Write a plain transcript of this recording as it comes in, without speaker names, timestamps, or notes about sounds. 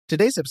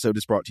Today's episode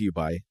is brought to you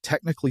by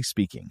Technically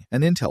Speaking,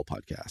 an Intel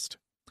podcast.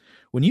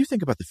 When you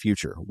think about the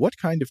future, what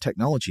kind of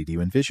technology do you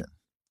envision?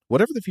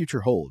 Whatever the future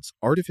holds,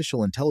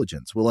 artificial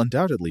intelligence will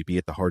undoubtedly be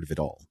at the heart of it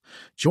all.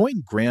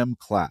 Join Graham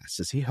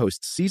Class as he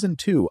hosts Season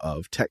 2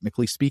 of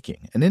Technically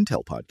Speaking, an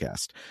Intel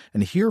podcast,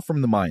 and hear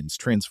from the minds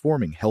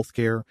transforming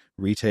healthcare,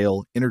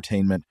 retail,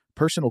 entertainment,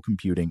 personal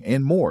computing,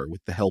 and more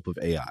with the help of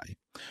AI.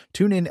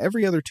 Tune in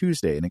every other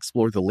Tuesday and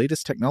explore the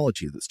latest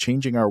technology that's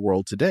changing our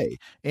world today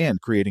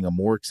and creating a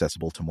more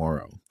accessible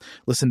tomorrow.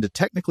 Listen to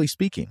Technically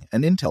Speaking,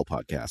 an Intel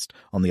podcast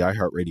on the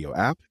iHeartRadio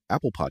app,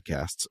 Apple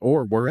Podcasts,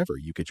 or wherever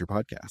you get your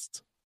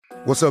podcasts.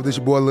 What's up, this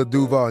your boy Lil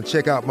Duval, and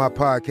check out my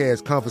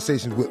podcast,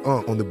 Conversations with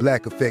Unc, on the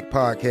Black Effect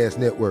Podcast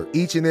Network.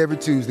 Each and every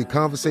Tuesday,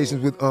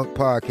 Conversations with Unc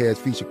podcast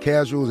feature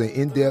casuals and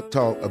in-depth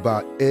talk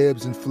about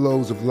ebbs and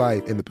flows of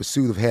life and the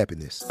pursuit of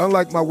happiness.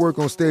 Unlike my work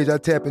on stage, I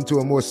tap into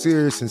a more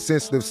serious and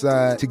sensitive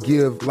side to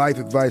give life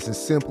advice and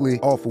simply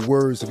offer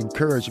words of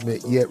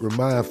encouragement, yet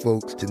remind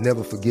folks to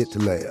never forget to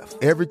laugh.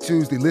 Every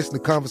Tuesday, listen to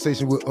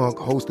Conversations with Unc,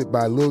 hosted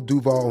by Lil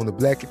Duval on the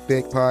Black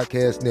Effect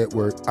Podcast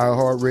Network,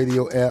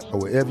 iHeartRadio app,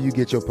 or wherever you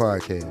get your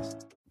podcasts.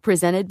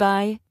 Presented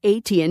by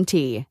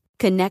AT&T.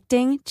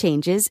 Connecting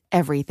changes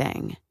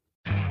everything.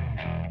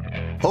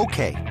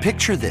 Okay,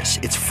 picture this.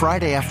 It's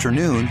Friday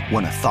afternoon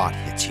when a thought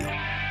hits you.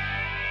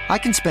 I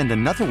can spend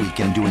another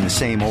weekend doing the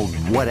same old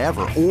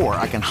whatever, or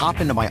I can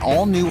hop into my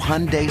all-new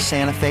Hyundai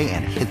Santa Fe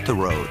and hit the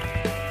road.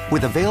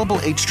 With available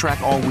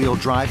H-Track all-wheel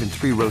drive and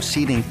 3-row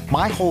seating,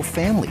 my whole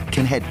family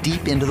can head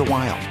deep into the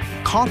wild.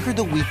 Conquer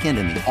the weekend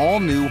in the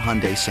all-new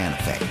Hyundai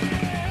Santa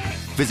Fe.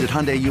 Visit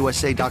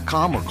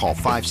HyundaiUSA.com or call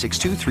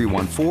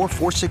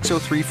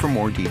 562-314-4603 for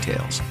more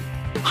details.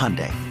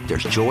 Hyundai,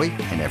 there's joy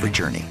in every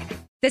journey.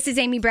 This is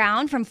Amy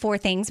Brown from 4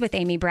 Things with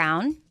Amy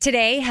Brown.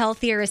 Today,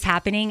 healthier is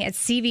happening at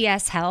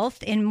CVS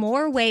Health in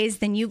more ways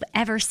than you've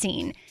ever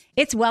seen.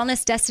 It's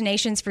wellness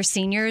destinations for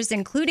seniors,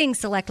 including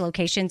select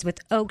locations with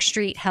Oak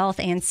Street Health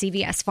and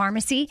CVS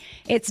Pharmacy.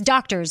 It's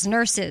doctors,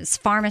 nurses,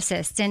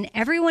 pharmacists, and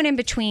everyone in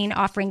between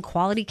offering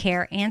quality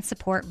care and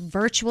support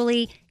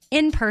virtually,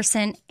 in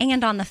person,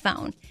 and on the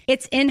phone.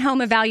 It's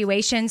in-home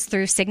evaluations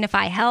through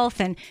Signify Health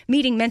and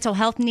meeting mental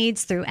health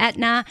needs through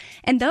Aetna.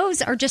 And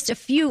those are just a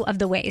few of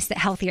the ways that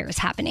healthier is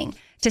happening.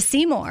 To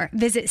see more,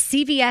 visit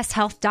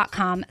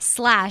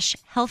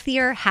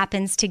cvshealth.com/healthier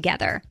happens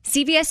together.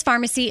 CVS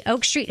Pharmacy,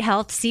 Oak Street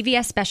Health,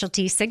 CVS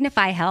Specialty,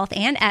 Signify Health,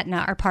 and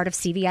Aetna are part of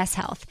CVS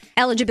Health.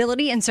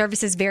 Eligibility and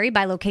services vary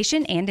by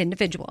location and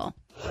individual.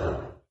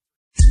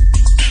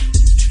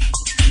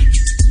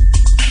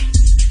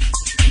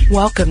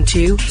 Welcome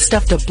to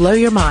Stuff to Blow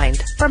Your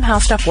Mind from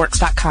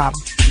HowStuffWorks.com.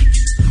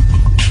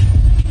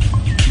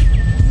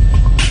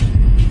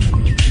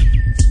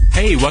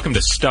 Hey, welcome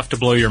to Stuff to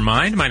Blow Your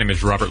Mind. My name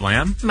is Robert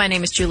Lamb. My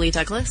name is Julie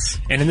Douglas.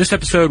 And in this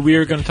episode, we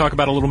are going to talk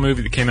about a little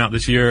movie that came out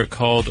this year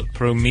called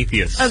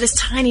Prometheus. Oh, this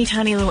tiny,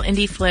 tiny little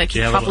indie flick.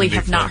 You probably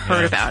have not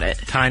heard about it.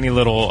 Tiny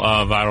little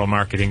viral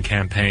marketing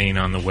campaign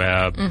on the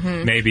web.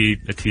 Mm-hmm. Maybe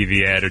a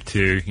TV ad or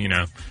two, you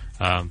know.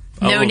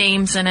 No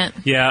names in it.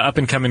 Yeah,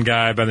 up-and-coming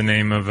guy by the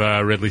name of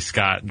Ridley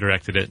Scott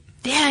directed it.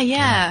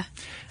 Yeah.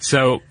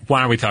 So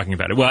why are we talking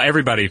about it? Well,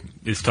 everybody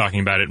is talking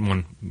about it in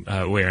one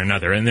way or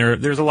another. And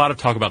there's a lot of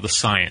talk about the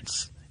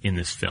science in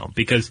this film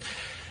because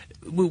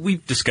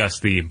we've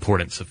discussed the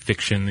importance of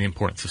fiction, the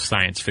importance of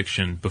science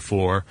fiction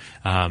before,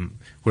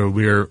 where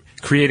we're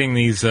creating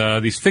these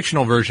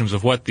fictional versions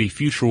of what the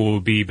future will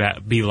be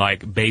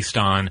like based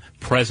on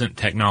present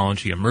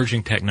technology,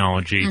 emerging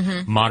technology,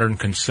 modern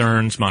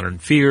concerns, modern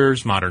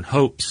fears, modern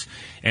hopes,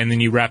 and then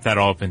you wrap that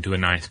all up into a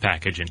nice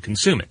package and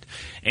consume it.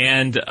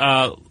 And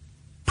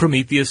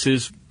Prometheus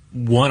is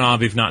one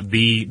of, if not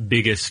the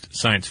biggest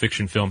science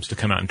fiction films to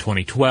come out in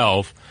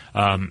 2012.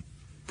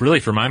 Really,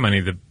 for my money,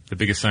 the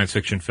biggest science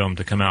fiction film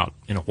to come out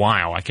in a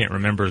while. I can't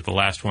remember the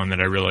last one that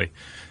I really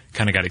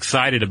kind of got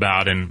excited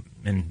about and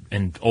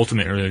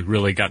ultimately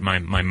really got my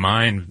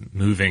mind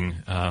moving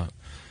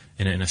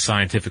in a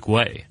scientific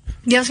way.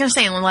 Yeah, I was going to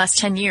say, in the last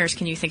 10 years,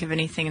 can you think of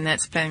anything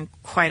that's been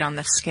quite on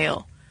this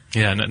scale?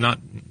 Yeah, not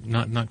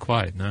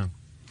quite, no.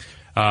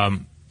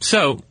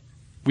 So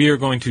we are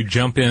going to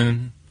jump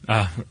in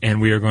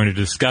and we are going to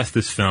discuss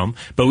this film.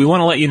 But we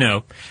want to let you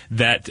know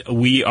that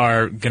we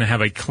are going to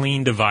have a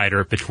clean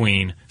divider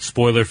between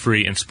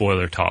spoiler-free and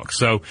spoiler talk.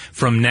 So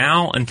from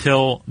now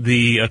until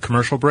the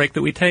commercial break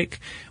that we take,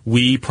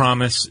 we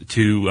promise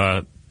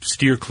to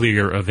steer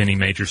clear of any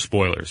major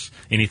spoilers.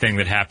 Anything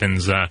that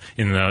happens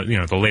in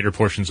the later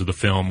portions of the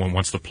film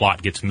once the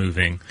plot gets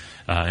moving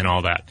and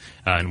all that.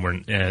 And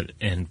we're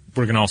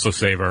going to also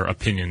save our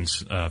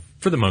opinions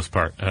for the most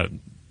part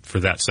for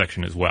that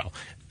section as well.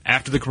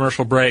 After the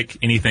commercial break,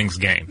 anything's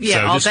game. Yeah,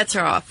 so all bets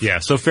are off. Yeah,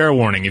 so fair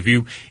warning. If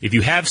you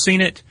have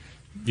seen it,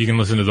 you can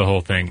listen to the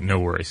whole thing, no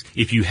worries.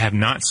 If you have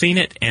not seen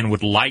it and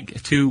would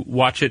like to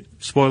watch it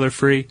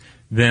spoiler-free,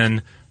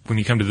 then when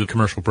you come to the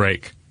commercial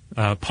break,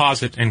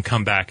 pause it and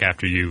come back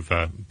after you've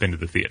been to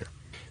the theater.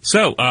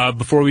 So,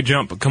 before we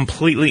jump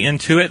completely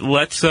into it,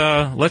 let's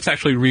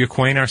actually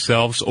reacquaint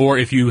ourselves, or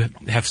if you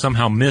have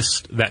somehow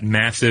missed that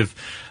massive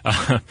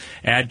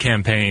ad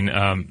campaign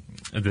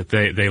that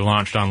they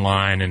launched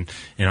online and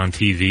on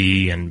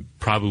TV and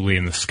probably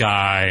in the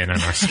sky and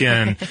on our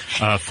skin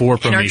for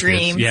Prometheus. In our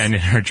dreams. Yeah, and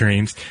in our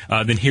dreams.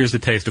 Then here's a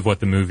taste of what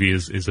the movie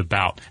is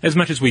about, as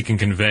much as we can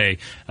convey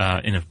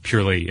in a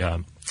purely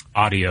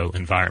audio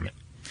environment.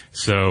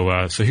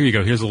 So here you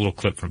go. Here's a little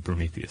clip from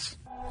Prometheus.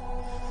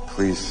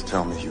 Please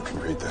tell me you can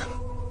read that.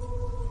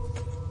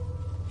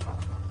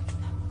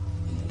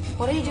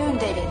 What are you doing,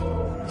 David?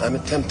 I'm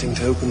attempting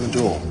to open the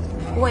door.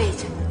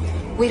 Wait.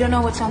 We don't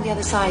know what's on the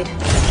other side.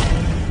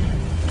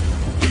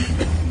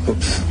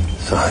 Oops.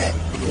 Sorry.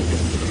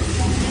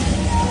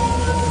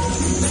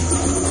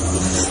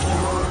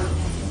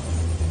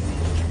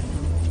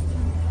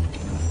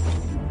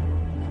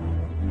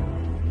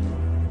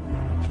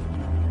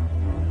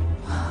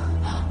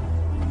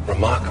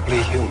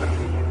 Remarkably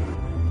human.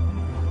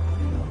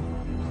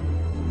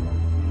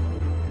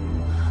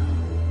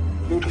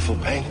 Beautiful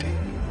painting.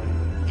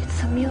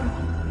 It's a mural.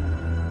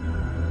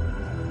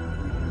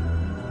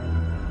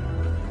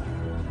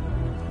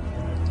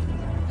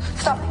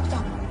 Stop.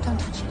 Don't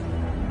touch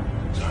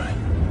it. Sorry.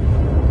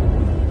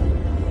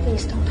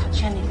 Please don't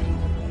touch anything.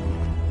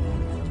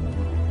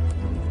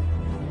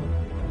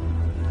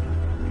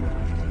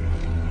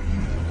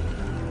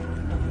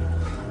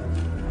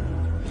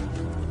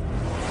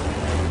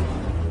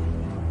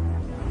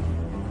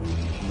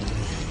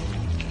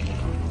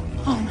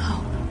 Oh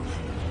no.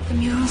 The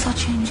murals are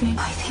changing.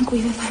 I think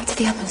we've affected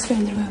the atmosphere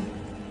in the room.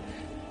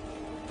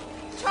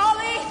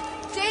 Charlie!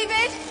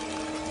 David!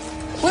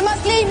 We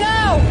must leave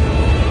now!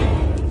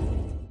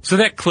 So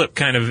that clip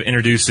kind of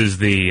introduces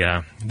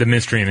the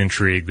mystery and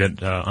intrigue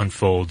that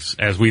unfolds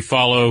as we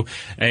follow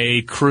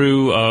a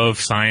crew of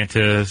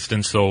scientists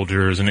and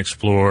soldiers and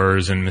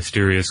explorers and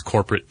mysterious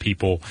corporate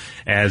people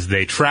as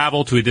they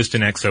travel to a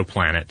distant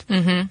exoplanet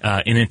in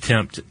an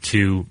attempt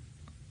to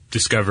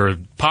discover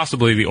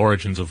possibly the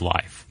origins of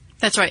life.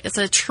 That's right. It's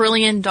 $1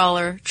 trillion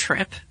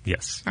trip.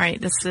 Yes. Right.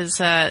 This is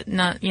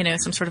not,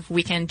 some sort of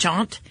weekend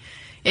jaunt.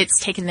 It's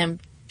taken them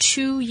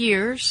 2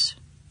 years.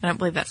 I don't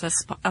believe that's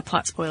a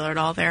plot spoiler at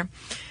all there.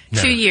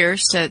 No. 2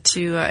 years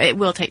to it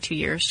will take 2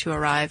 years to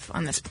arrive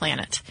on this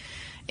planet.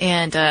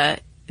 And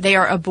they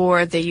are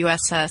aboard the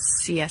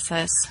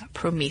CSS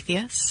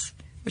Prometheus,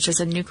 which is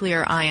a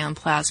nuclear ion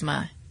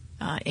plasma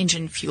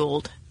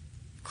engine-fueled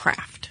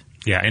craft.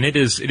 Yeah, and it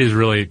is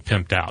really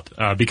pimped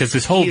out because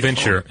this whole Beautiful.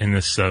 venture in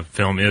this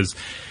film is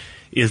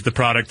the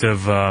product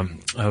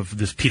of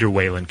this Peter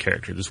Weyland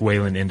character, this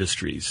Weyland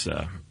Industries,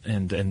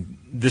 and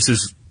this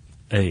is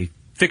a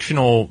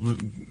fictional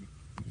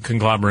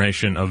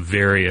conglomeration of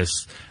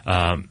various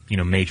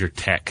major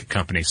tech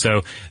companies.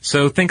 So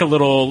think a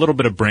little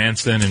bit of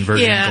Branson and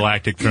Virgin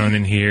Galactic thrown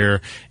in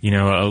here.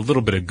 A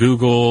little bit of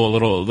Google, a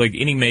little like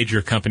any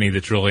major company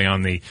that's really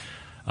on the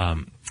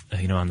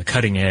on the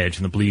cutting edge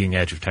and the bleeding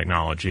edge of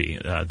technology.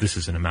 This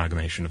is an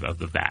amalgamation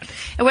of that.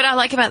 And what I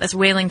like about this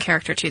Weyland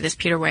character, too, this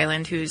Peter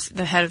Weyland, who's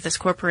the head of this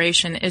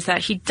corporation, is that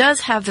he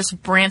does have this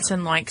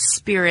Branson-like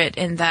spirit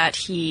in that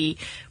he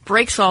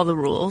breaks all the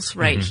rules,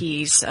 right?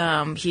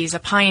 Mm-hmm. He's a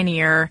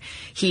pioneer.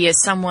 He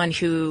is someone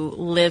who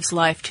lives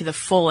life to the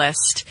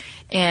fullest,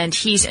 and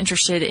he's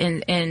interested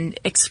in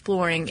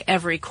exploring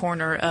every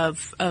corner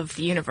of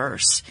the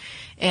universe.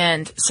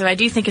 And so I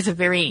do think it's a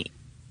very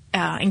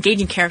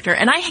engaging character,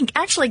 and I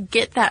actually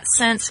get that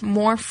sense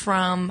more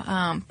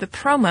from the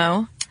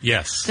promo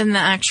than the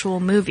actual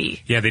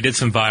movie. Yeah, they did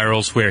some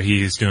virals where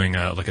he's doing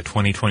like a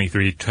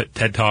 2023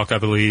 TED Talk, I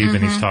believe,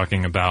 and he's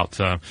talking about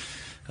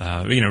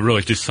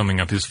really just summing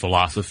up his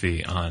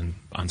philosophy on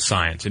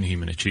science and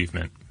human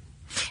achievement.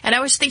 And I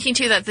was thinking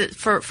too that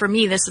for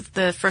me, this is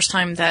the first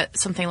time that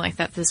something like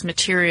that, this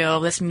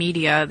material, this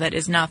media that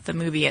is not the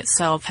movie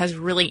itself, has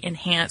really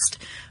enhanced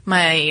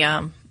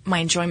my my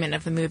enjoyment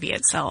of the movie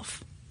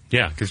itself.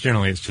 Yeah, because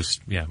generally it's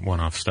just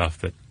one-off stuff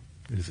that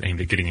is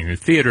aimed at getting you into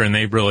the theater, and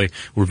they really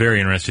were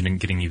very interested in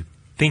getting you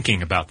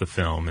thinking about the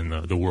film and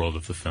the world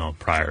of the film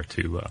prior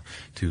to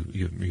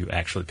you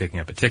actually picking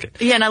up a ticket.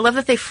 Yeah, and I love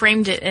that they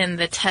framed it in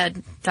the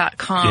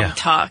TED.com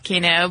talk,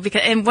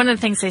 because and one of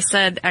the things they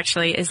said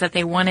actually is that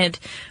they wanted,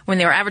 when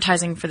they were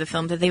advertising for the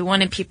film, that they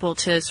wanted people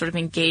to sort of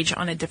engage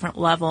on a different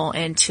level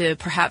and to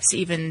perhaps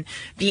even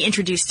be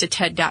introduced to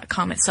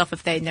TED.com itself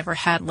if they never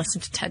had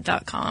listened to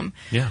TED.com.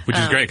 Yeah, which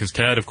is great because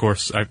TED, of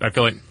course, I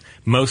feel like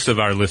most of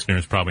our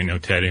listeners probably know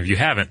TED. If you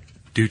haven't,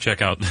 do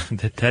check out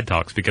the TED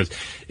Talks because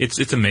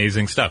it's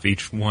amazing stuff.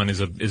 Each one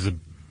is a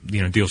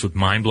deals with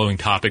mind-blowing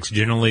topics,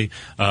 generally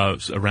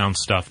around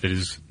stuff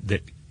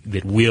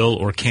that will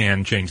or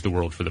can change the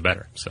world for the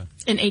better. So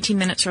in 18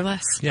 minutes or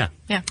less. Yeah.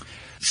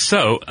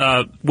 So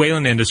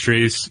Weyland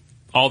Industries,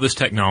 all this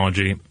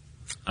technology.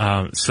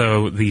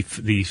 So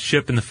the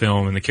ship in the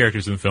film and the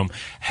characters in the film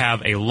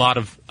have a lot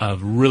of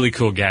really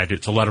cool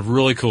gadgets, a lot of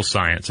really cool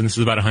science, and this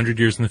is about 100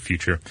 years in the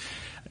future.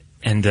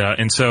 And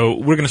so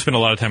we're going to spend a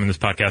lot of time in this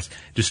podcast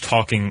just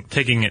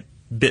taking it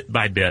bit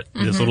by bit,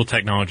 this little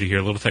technology here,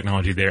 a little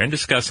technology there, and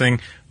discussing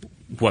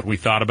what we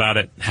thought about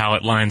it, how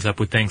it lines up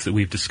with things that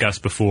we've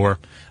discussed before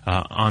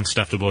on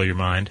Stuff to Blow Your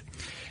Mind.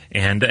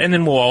 And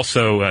then we'll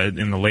also,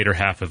 in the later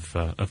half of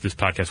this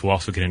podcast, we'll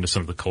also get into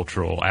some of the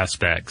cultural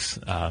aspects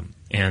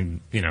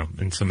and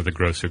some of the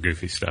grosser,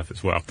 goofy stuff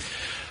as well.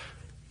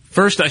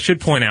 First, I should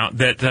point out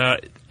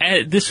that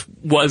this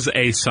was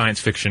a science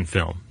fiction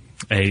film,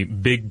 a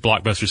big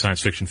blockbuster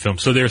science fiction film.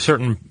 So there are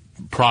certain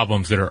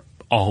problems that are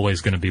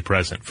always going to be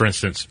present. For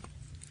instance,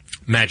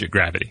 magic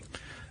gravity.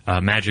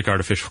 Magic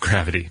artificial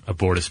gravity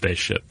aboard a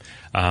spaceship.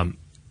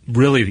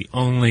 Really the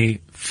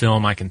only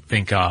film I can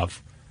think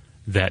of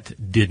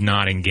that did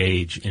not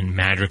engage in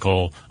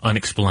magical,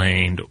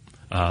 unexplained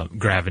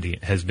gravity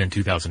has been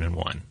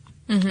 2001,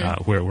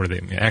 where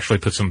they actually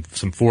put some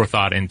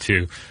forethought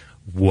into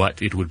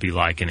what it would be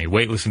like in a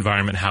weightless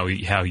environment, how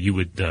you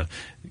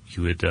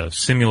would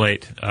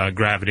simulate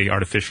gravity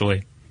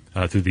artificially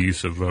through the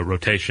use of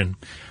rotation.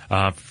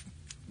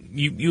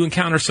 You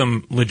encounter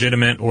some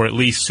legitimate or at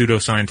least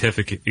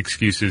pseudoscientific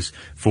excuses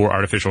for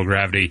artificial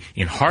gravity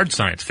in hard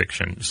science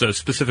fiction, so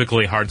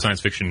specifically hard science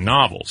fiction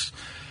novels.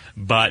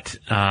 But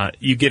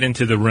you get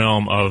into the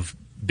realm of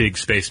big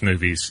space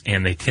movies,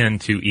 and they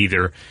tend to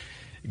either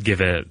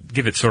give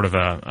it sort of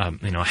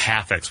a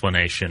half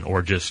explanation,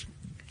 or just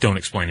don't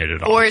explain it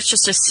at all. Or it's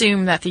just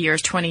assumed that the year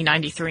is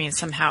 2093 and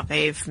somehow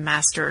they've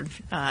mastered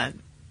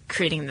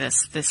creating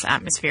this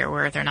atmosphere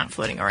where they're not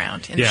floating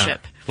around in the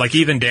ship. Like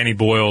even Danny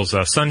Boyle's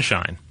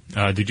Sunshine.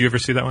 Did you ever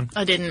see that one?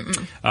 I didn't.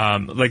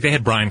 Like they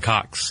had Brian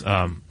Cox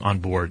on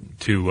board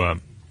to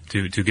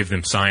give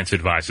them science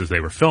advice as they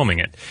were filming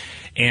it.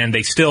 And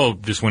they still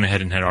just went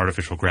ahead and had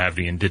artificial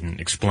gravity and didn't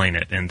explain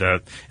it.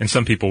 And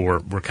some people were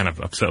kind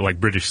of upset. Like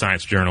British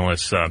science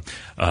journalist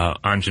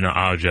Anjana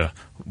Ahuja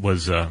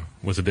was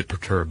a bit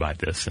perturbed by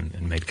this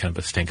and made kind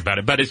of a stink about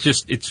it. But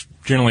it's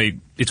generally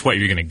what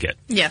you're going to get.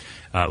 Yeah.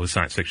 With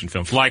science fiction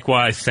films.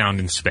 Likewise, sound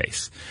in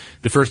space.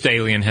 The first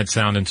Alien had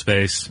sound in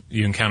space.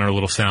 You encounter a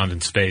little sound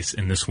in space.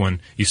 In this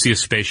one, you see a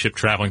spaceship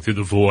traveling through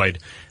the void.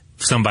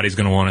 Somebody's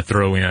going to want to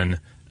throw in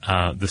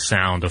the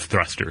sound of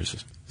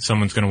thrusters.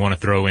 Someone's going to want to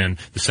throw in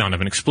the sound of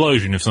an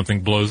explosion if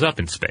something blows up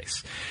in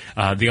space.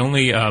 The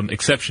only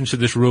exceptions to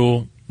this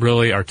rule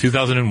really are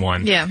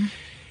 2001. Yeah.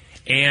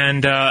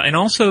 And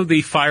also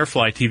the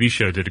Firefly TV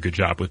show did a good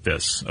job with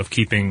this, of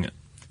keeping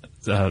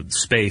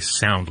space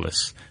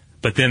soundless.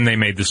 But then they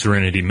made the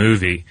Serenity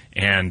movie,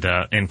 and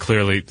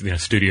clearly,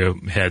 studio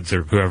heads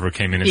or whoever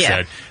came in and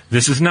said,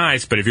 "This is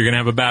nice, but if you're going to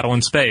have a battle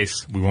in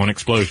space, we want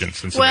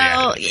explosions." And so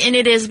and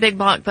it is a big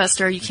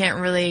blockbuster. You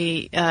can't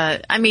really,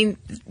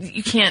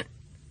 you can't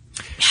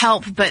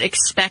help but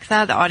expect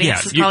that. The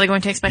audience is probably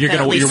going to expect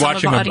that. You're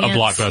watching a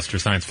blockbuster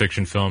science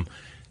fiction film.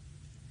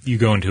 You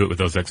go into it with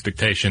those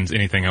expectations.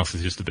 Anything else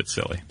is just a bit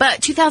silly.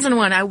 But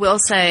 2001, I will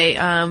say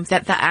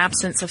that the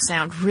absence of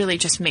sound really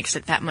just makes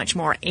it that much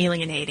more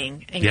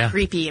alienating and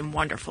creepy and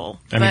wonderful.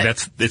 I mean,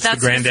 it's the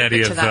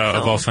granddaddy of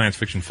all science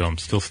fiction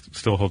films.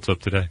 Still holds up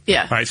today.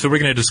 Yeah. All right, so we're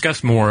going to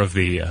discuss more of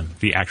the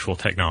actual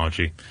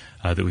technology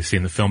that we see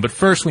in the film. But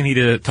first, we need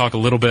to talk a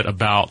little bit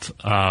about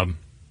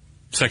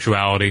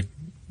sexuality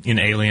in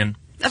Alien,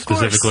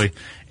 specifically,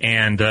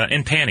 and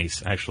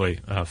panties actually.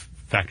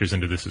 Factors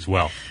into this as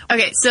well.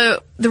 Okay,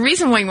 so the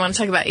reason why you want to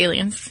talk about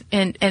aliens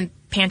and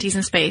panties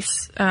in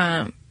space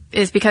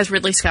is because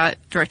Ridley Scott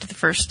directed the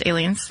first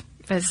Aliens.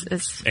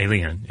 As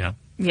Alien, yeah.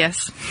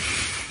 Yes.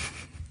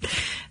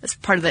 As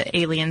part of the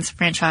Aliens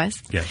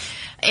franchise. Yes.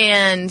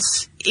 And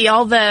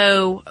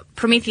although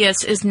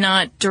Prometheus is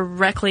not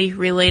directly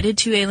related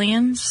to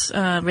Aliens,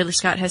 Ridley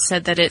Scott has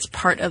said that it's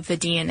part of the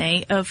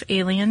DNA of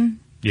Alien.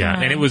 Yeah,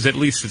 and it was at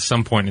least at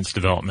some point in its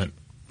development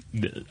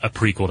a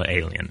prequel to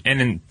Alien,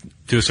 and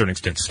to a certain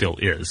extent still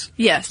is.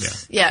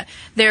 Yes, yeah.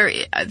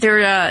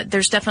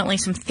 There's definitely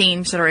some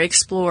themes that are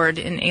explored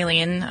in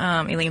Alien,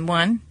 Alien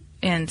 1,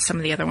 and some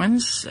of the other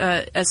ones,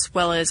 as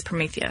well as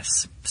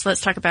Prometheus. So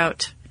let's talk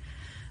about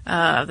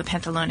the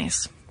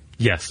Pantalones.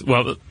 Yes.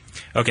 Well,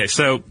 okay.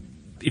 So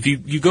if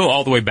you go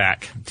all the way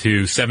back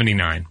to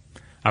 '79,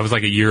 I was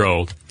like a year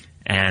old.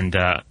 And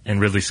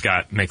Ridley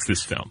Scott makes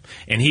this film,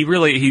 and he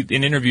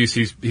in interviews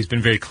he's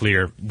been very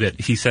clear that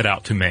he set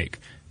out to make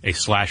a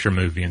slasher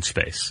movie in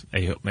space,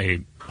 a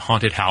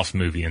haunted house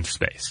movie in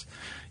space.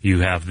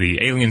 You have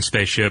the alien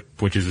spaceship,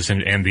 which is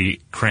and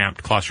the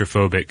cramped,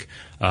 claustrophobic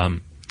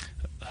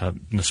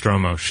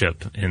Nostromo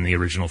ship in the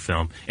original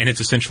film, and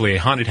it's essentially a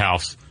haunted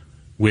house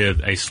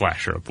with a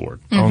slasher aboard.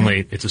 Mm-hmm.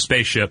 Only it's a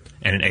spaceship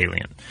and an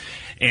alien,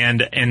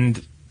 and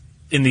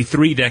in the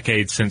 3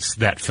 decades since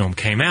that film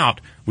came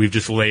out, we've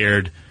just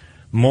layered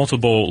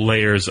multiple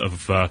layers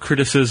of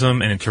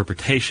criticism and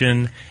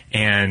interpretation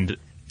and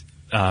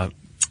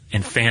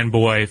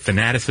fanboy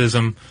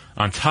fanaticism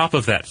on top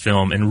of that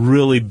film, and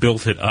really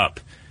built it up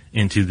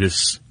into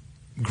this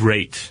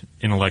great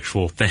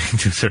intellectual thing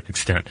to a certain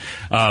extent.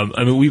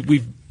 I mean,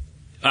 we've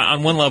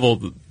on one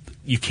level,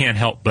 you can't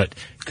help but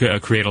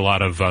create a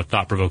lot of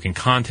thought-provoking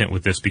content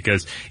with this,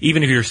 because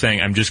even if you're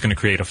saying, I'm just going to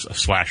create a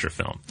slasher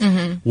film,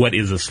 what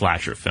is a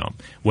slasher film?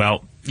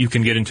 Well, you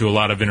can get into a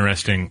lot of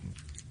interesting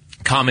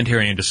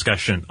commentary and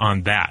discussion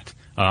on that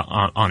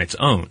on its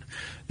own.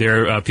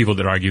 There are people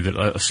that argue that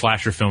a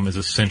slasher film is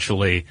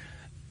essentially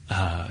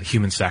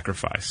human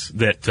sacrifice.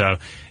 That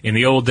in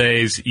the old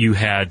days you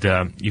had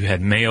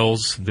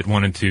males that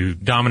wanted to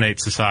dominate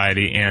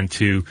society and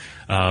to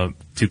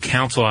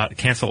cancel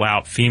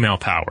out female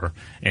power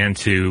and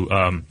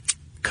to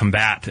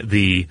combat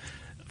the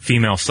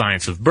female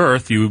science of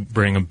birth. You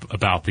bring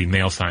about the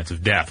male science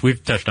of death.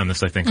 We've touched on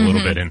this, I think, a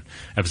little bit in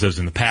episodes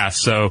in the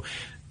past. So,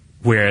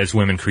 whereas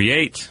women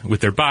create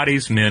with their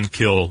bodies, men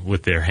kill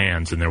with their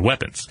hands and their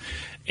weapons.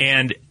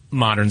 And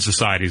modern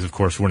societies, of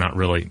course, we're not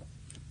really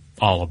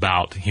all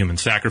about human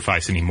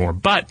sacrifice anymore,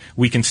 but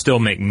we can still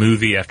make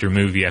movie after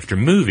movie after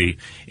movie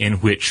in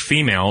which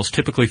females,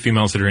 typically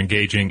females that are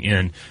engaging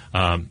in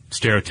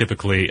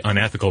stereotypically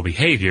unethical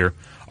behavior,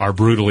 are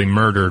brutally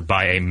murdered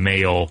by a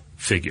male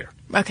figure.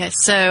 Okay,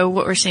 so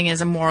what we're seeing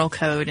is a moral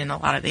code in a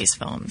lot of these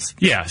films.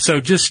 Yeah,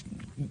 so just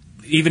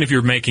even if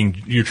you're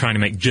trying to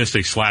make just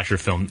a slasher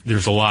film,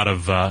 there's a lot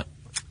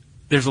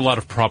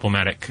of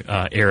problematic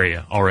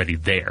area already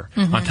there.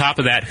 On top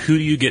of that, who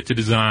do you get to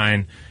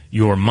design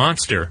your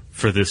monster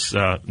for this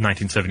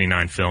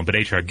 1979 film? But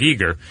H.R.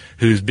 Giger,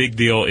 whose big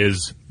deal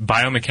is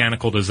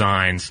biomechanical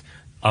designs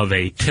of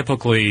a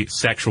typically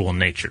sexual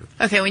nature.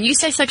 Okay, when you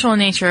say sexual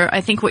nature,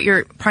 I think what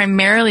you're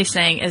primarily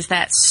saying is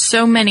that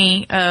so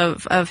many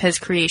of his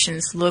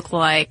creations look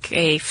like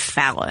a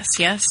phallus,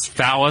 yes?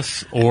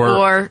 Phallus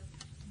or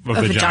a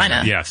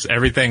vagina. Yes,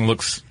 everything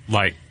looks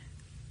like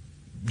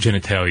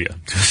genitalia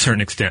to a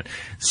certain extent.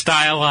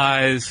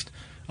 Stylized,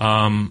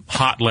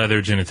 hot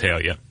leather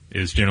genitalia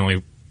is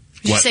generally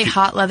Did you say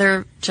hot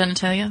leather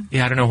genitalia?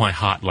 Yeah, I don't know why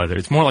hot leather.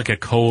 It's more like a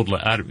cold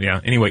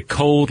anyway,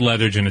 cold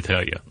leather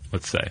genitalia,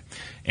 let's say.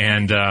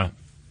 And I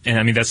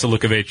mean, that's the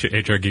look of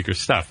H.R. Giger's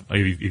stuff.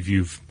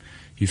 You've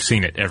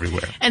seen it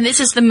everywhere. And this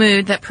is the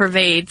mood that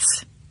pervades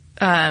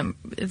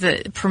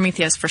the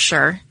Prometheus for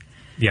sure.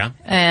 Yeah.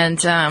 And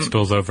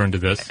spills over into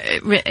this.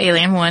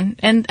 Alien 1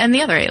 and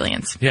the other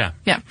aliens. Yeah.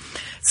 Yeah.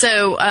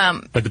 So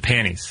but the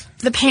panties.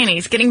 The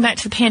panties, getting back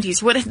to the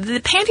panties. What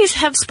the panties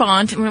have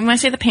spawned, when I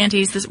say the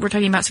panties, we're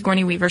talking about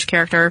Sigourney Weaver's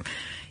character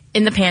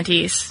in the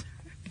panties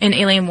in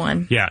Alien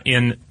 1. Yeah,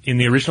 in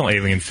the original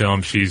Alien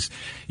film,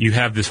 you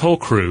have this whole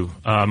crew,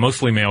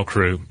 mostly male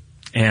crew,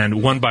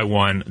 and one by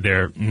one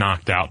they're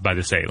knocked out by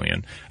this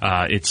alien.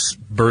 It's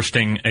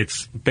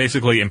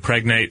basically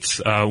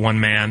impregnates one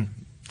man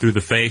through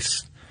the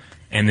face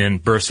and then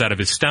bursts out of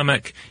his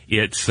stomach.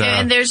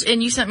 And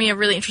you sent me a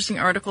really interesting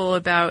article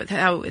about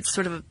how it's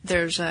sort of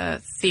there's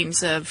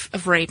themes of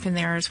rape in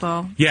there as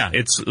well. Yeah,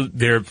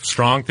 there are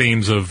strong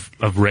themes of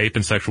rape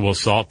and sexual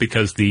assault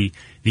because the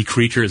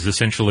creature is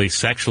essentially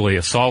sexually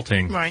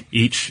assaulting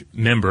each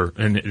member,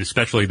 and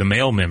especially the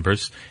male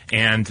members,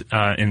 and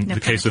in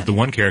the case of the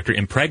one character,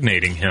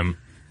 impregnating him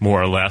more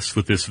or less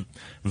with this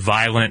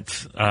violent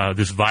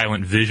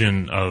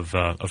vision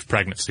of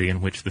pregnancy,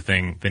 in which the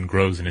thing then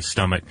grows in his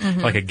stomach,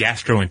 like a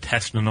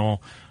gastrointestinal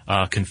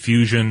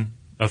confusion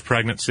of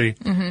pregnancy,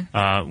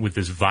 with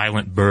this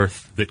violent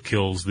birth that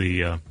kills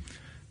the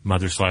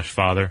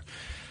mother/father.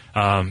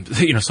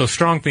 So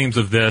strong themes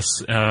of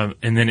this,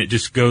 and then it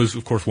just goes,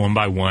 of course, one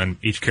by one,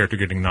 each character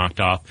getting knocked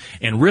off.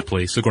 And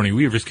Ripley, Sigourney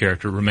Weaver's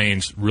character,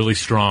 remains really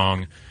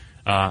strong.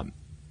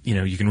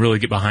 You can really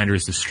get behind her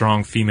as this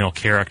strong female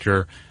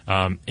character.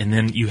 And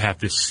then you have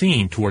this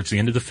scene towards the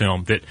end of the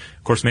film that,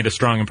 of course, made a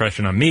strong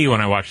impression on me when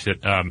I watched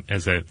it,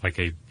 as a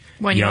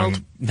 1-year-old.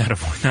 Not a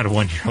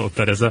 1-year-old,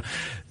 but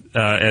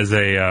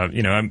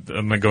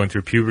I'm going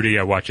through puberty.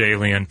 I watch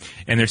Alien,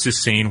 and there's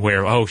this scene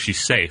where, she's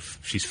safe.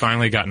 She's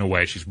finally gotten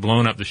away. She's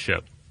blown up the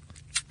ship.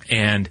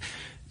 And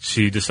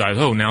she decides,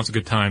 now's a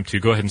good time to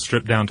go ahead and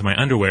strip down to my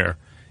underwear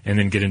and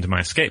then get into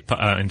my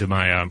into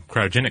my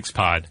cryogenics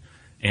pod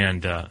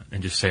and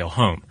just sail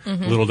home.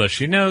 Little does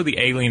she know the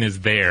alien is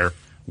there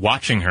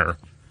watching her,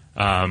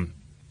 and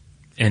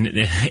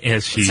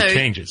as she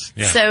changes.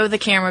 Yeah. So the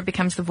camera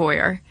becomes the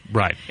voyeur.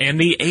 Right. And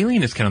the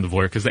alien is kind of the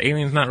voyeur because the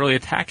alien's not really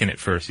attacking at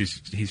first.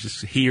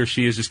 He or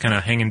she is just kind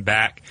of hanging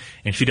back,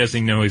 and she doesn't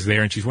even know he's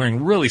there, and she's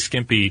wearing really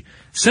skimpy,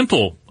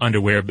 simple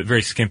underwear, but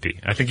very skimpy.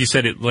 I think you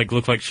said it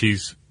looked like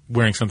she's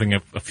wearing something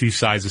a few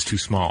sizes too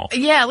small.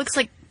 Yeah, it looks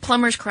like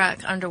plumber's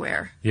crack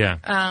underwear. Yeah.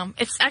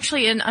 It's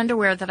actually an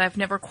underwear that I've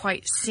never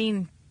quite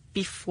seen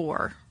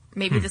before.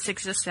 Maybe this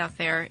exists out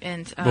there.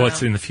 And well,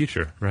 it's in the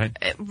future, right?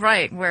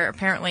 Right, where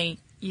apparently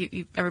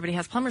everybody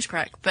has plumber's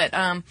crack. But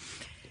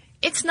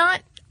it's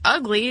not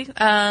ugly,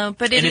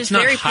 but it is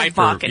very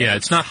provocative. Yeah,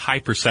 it's not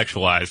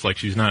hyper-sexualized. Like,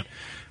 she's not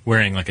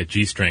wearing like a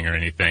G-string or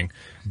anything.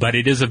 But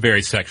it is a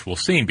very sexual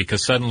scene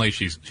because suddenly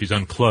she's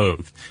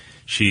unclothed.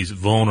 She's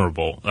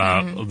vulnerable.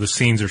 The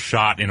scenes are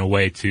shot in a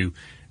way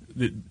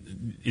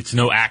it's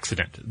no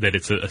accident that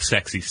it's a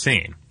sexy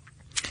scene.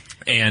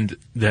 And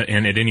at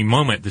any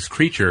moment, this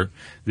creature,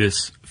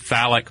 this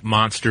phallic,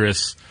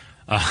 monstrous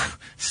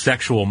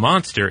sexual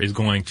monster is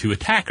going to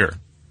attack her.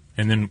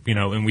 And then,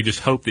 and we just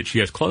hope that she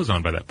has clothes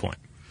on by that point.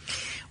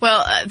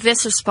 Well,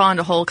 this has spawned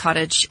a whole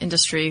cottage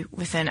industry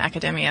within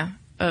academia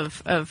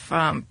of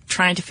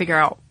trying to figure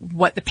out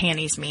what the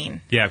panties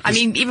mean. Yeah. I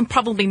mean, even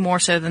probably more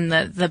so than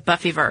the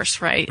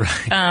Buffyverse, right?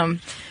 Right.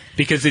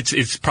 Because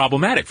it's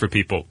problematic for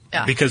people.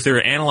 Yeah. Because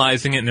they're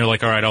analyzing it and they're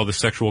like, all right, all the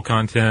sexual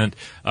content,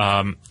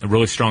 a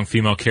really strong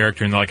female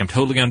character, and they're like, I'm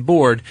totally on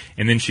board.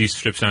 And then she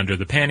strips down to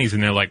the panties,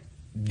 and they're like,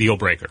 deal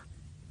breaker.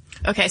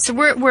 Okay, so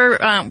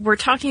we're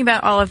talking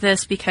about all of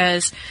this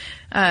because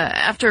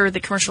after the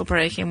commercial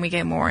break, and we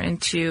get more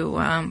into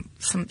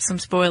some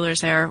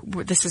spoilers there,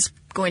 this is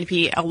going to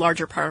be a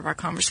larger part of our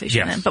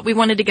conversation. Yes. Then. But we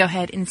wanted to go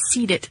ahead and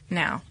seed it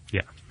now.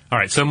 Yeah. All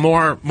right. So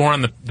more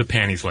on the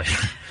panties later.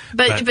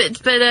 But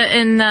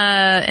in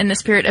the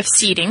spirit of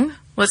seeding,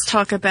 let's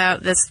talk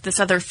about this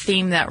other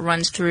theme that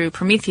runs through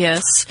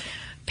Prometheus,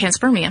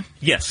 panspermia.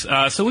 Yes.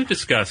 So we've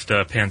discussed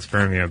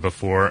panspermia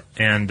before,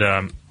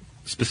 and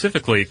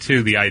specifically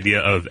to the idea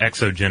of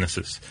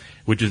exogenesis,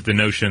 which is the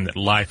notion that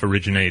life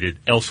originated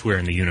elsewhere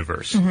in the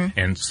universe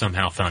and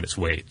somehow found its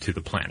way to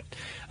the planet.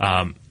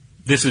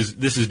 This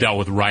is dealt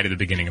with right at the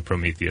beginning of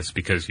Prometheus,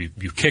 because you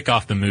kick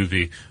off the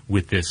movie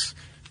with this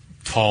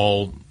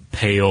tall,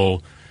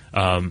 pale,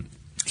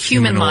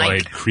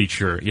 humanoid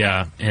creature.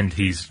 Yeah, and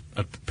he's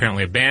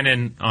apparently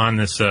abandoned on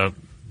this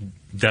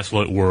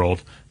desolate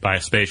world by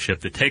a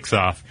spaceship that takes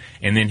off,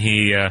 and then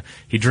he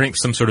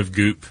drinks some sort of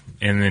goop,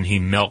 and then he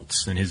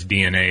melts, and his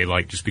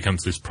DNA just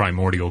becomes this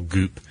primordial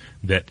goop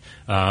that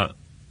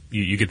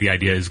you get the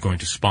idea is going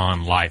to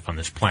spawn life on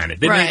this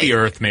planet. It may be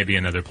Earth, maybe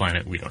another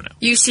planet, we don't know.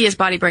 You see his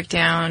body break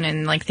down,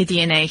 and the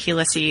DNA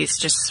helices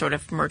just sort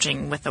of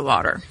merging with the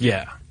water.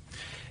 Yeah,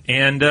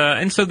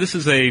 and so this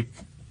is a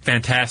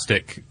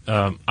fantastic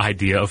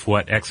idea of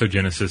what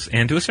exogenesis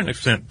and to a certain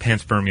extent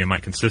panspermia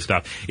might consist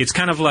of. It's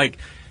kind of like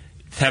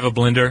have a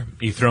blender,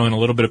 you throw in a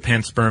little bit of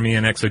panspermia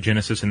and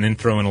exogenesis, and then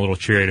throw in a little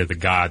Chariot of the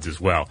Gods as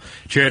well.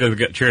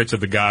 Chariots of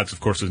the Gods, of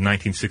course, was a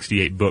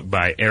 1968 book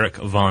by Eric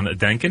von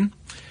Däniken.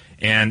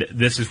 And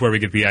this is where we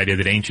get the idea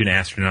that ancient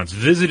astronauts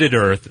visited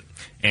Earth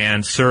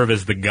and serve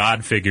as the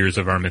god figures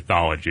of our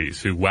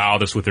mythologies, who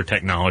wowed us with their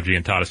technology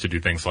and taught us to do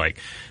things like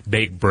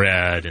bake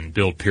bread and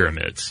build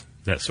pyramids,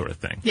 that sort of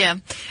thing. Yeah.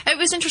 It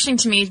was interesting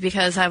to me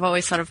because I've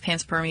always thought of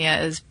panspermia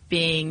as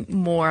being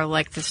more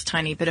like this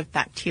tiny bit of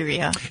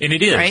bacteria. And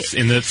it is, right?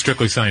 in the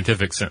strictly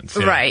scientific sense.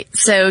 Yeah. Right.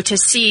 So to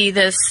see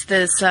this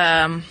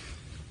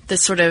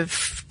sort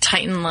of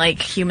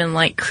Titan-like,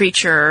 human-like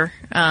creature,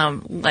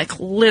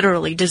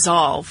 literally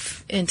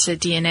dissolve into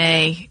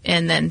DNA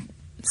and then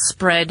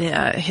spread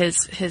his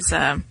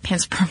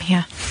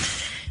panspermia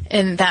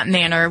in that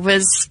manner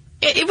was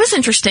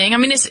interesting. I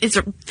mean, it's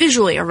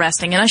visually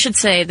arresting, and I should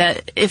say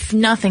that if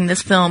nothing,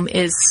 this film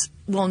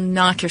will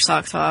knock your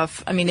socks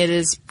off. I mean, it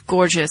is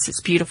gorgeous,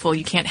 it's beautiful.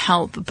 You can't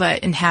help but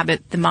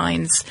inhabit the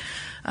minds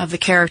of the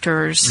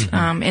characters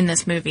in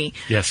this movie.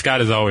 Yeah, Scott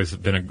has always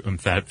been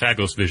a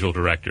fabulous visual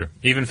director.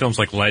 Even films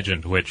like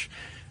Legend, which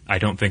I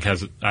don't think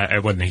I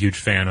wasn't a huge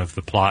fan of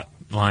the plot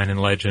line in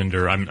Legend,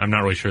 or I'm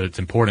not really sure it's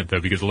important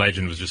though, because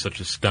Legend was just such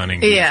a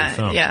stunning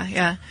film.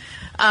 Yeah.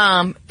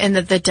 And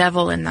the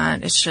devil in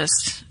that is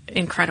just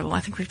incredible.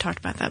 I think we've talked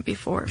about that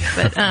before,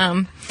 but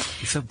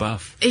he's so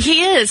buff.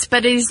 He is,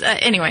 but he's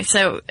anyway.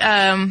 So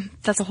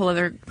that's a whole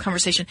other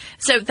conversation.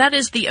 So that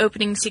is the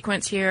opening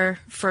sequence here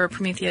for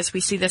Prometheus.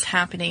 We see this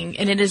happening,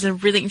 and it is a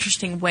really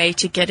interesting way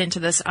to get into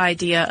this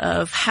idea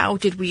of how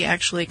did we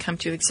actually come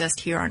to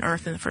exist here on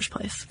Earth in the first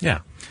place. Yeah.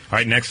 All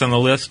right. Next on the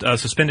list,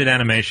 suspended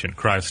animation,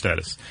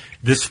 cryostasis.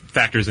 This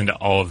factors into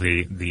all of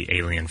the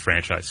Alien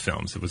franchise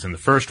films. It was in the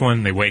first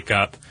one. They wake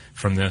up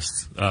from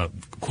this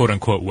quote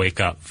unquote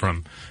wake up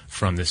from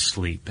this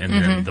sleep, and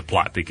then the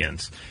plot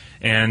begins.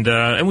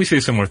 And we see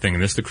a similar thing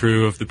in this. The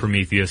crew of the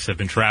Prometheus have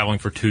been traveling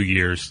for 2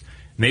 years,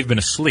 and they've been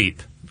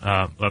asleep,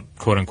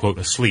 quote unquote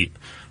asleep,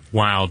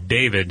 while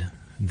David,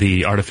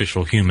 the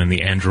artificial human,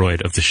 the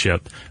android of the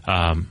ship,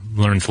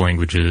 learns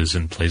languages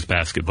and plays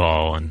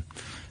basketball and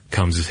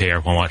combs his hair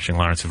while watching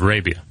Lawrence of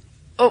Arabia.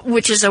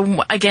 Which is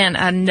again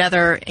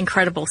another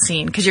incredible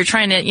scene, because you're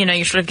trying to,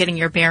 you're sort of getting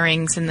your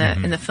bearings in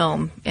the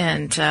film,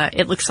 and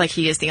it looks like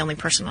he is the only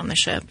person on the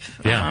ship.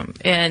 Yeah,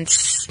 and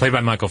played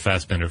by Michael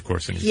Fassbender, of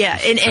course. And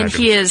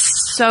he is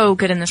so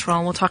good in this role.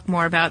 And we'll talk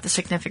more about the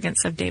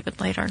significance of David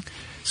later.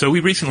 So we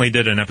recently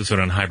did an episode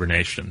on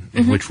hibernation,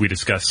 in which we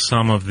discussed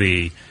some of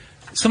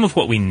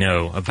what we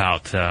know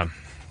about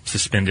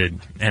suspended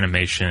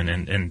animation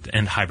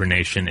and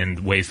hibernation and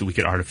ways that we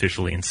could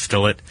artificially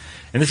instill it.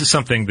 And this is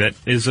something that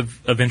is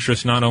of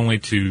interest not only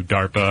to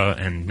DARPA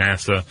and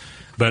NASA,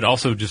 but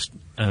also just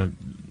medicine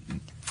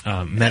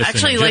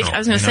Actually, in general, I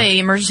was going to say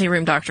emergency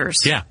room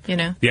doctors. Yeah.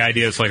 The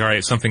idea is all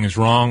right, something is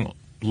wrong,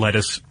 let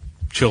us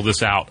chill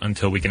this out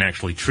until we can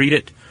actually treat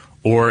it,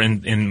 or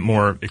in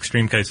more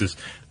extreme cases,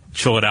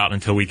 chill it out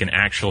until we can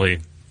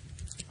actually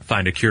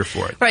find a cure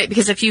for it. Right,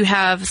 because if you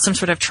have some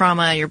sort of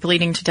trauma, you're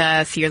bleeding to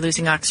death, you're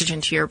losing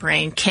oxygen to your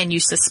brain, can you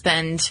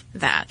suspend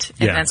that?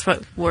 And that's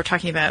what we're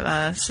talking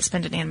about,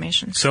 suspended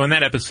animation. So in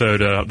that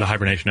episode, the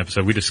hibernation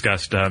episode, we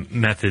discussed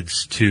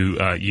methods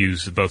to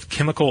use both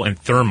chemical and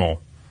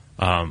thermal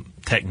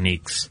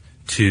techniques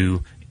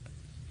to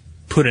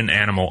put an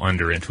animal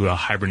into a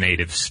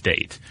hibernative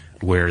state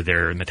where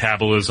their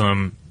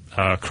metabolism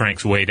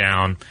cranks way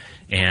down,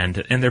 and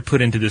they're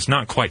put into this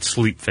not quite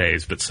sleep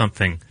phase, but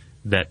something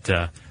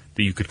that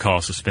you could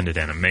call suspended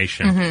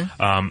animation.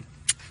 Mm-hmm.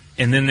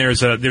 And then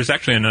there's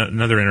actually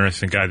another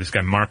interesting guy, this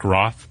guy Mark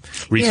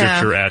Roth,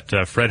 researcher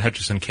at Fred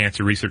Hutchinson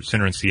Cancer Research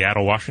Center in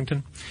Seattle,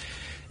 Washington.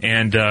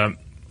 And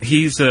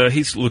he's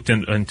looked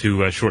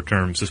into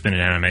short-term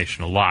suspended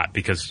animation a lot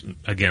because,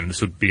 again,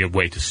 this would be a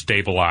way to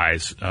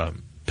stabilize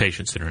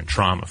patients that are in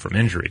trauma from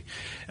injury.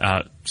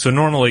 So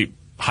normally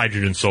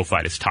hydrogen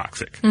sulfide is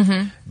toxic.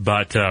 Mm-hmm.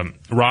 But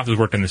Roth has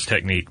worked on this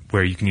technique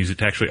where you can use it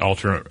to actually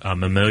alter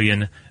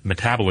mammalian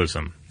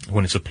metabolism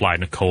when it's applied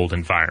in a cold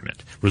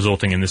environment,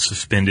 resulting in this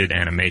suspended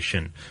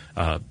animation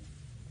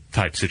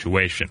type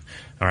situation.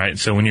 All right,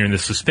 so when you're in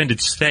this suspended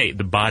state,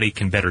 the body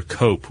can better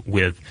cope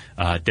with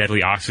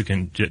deadly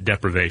oxygen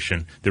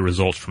deprivation that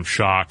results from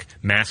shock,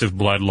 massive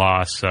blood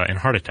loss, and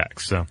heart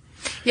attacks. So.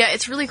 Yeah,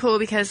 it's really cool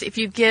because if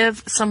you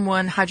give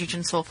someone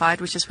hydrogen sulfide,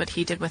 which is what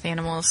he did with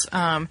animals,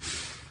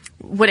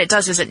 what it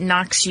does is it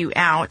knocks you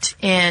out,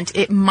 and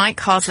it might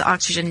cause the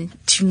oxygen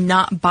to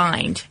not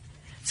bind.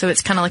 So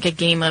it's kind of like a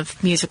game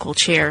of musical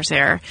chairs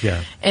there.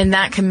 Yeah. And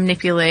that can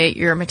manipulate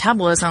your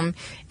metabolism.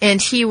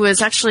 And he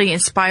was actually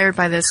inspired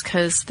by this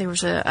because there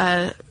was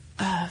a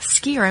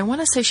skier, I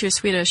want to say she was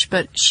Swedish,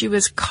 but she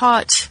was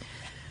caught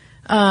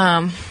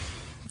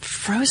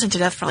frozen to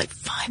death for like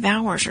 5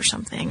 hours or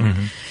something.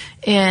 Mm-hmm.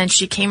 And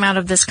she came out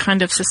of this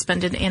kind of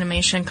suspended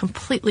animation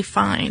completely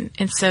fine.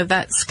 And so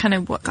that's kind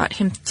of what got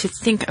him to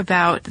think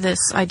about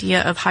this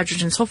idea of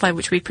hydrogen sulfide,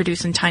 which we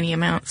produce in tiny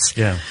amounts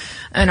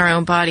in our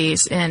own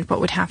bodies, and what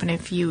would happen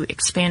if you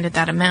expanded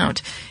that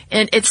amount.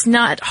 And it's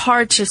not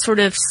hard to sort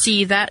of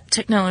see that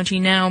technology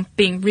now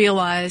being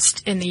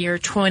realized in the year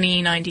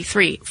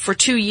 2093. For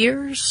 2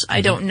 years,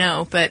 I don't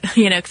know, but,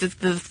 cause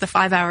the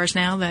 5 hours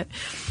now that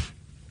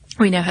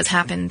we know has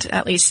happened,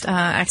 at least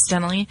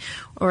accidentally,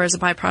 or as a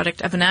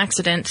byproduct of an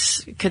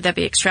accident. Could that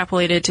be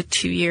extrapolated to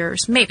 2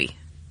 years? Maybe.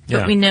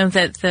 But we know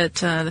that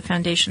the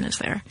foundation is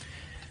there.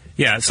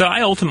 Yeah, so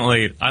I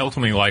ultimately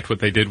liked what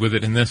they did with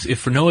it in this. If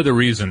for no other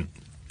reason,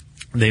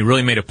 they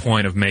really made a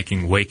point of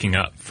making waking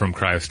up from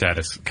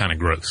cryostatus kind of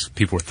gross.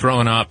 People were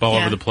throwing up all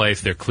over the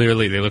place. They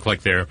look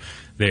like they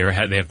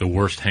have the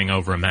worst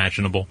hangover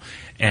imaginable.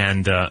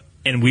 And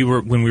when we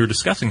were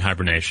discussing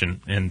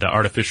hibernation and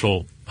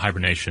artificial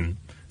hibernation,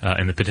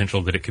 and the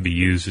potential that it could be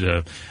used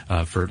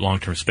for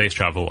long-term space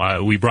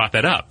travel, we brought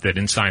that up. That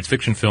in science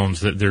fiction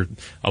films, that there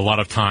a lot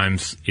of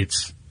times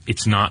it's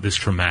not this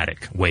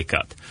traumatic wake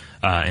up,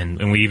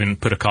 and we even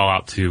put a call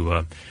out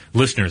to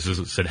listeners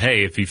that said,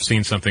 "Hey, if you've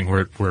seen something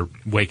where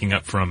waking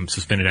up from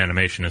suspended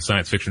animation in a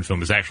science fiction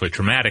film is actually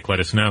traumatic,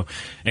 let us know."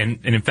 And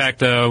in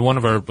fact, a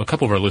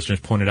couple of our listeners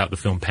pointed out the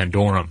film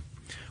Pandorum,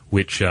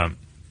 which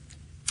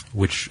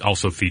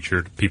also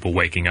featured people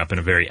waking up in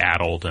a very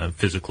addled,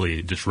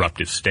 physically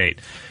disruptive state.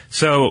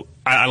 So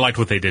I liked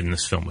what they did in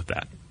this film with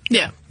that.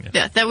 Yeah,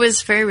 that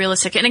was very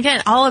realistic. And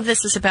again, all of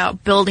this is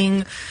about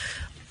building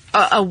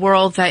a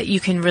world that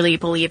you can really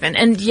believe in.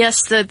 And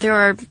yes, there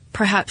are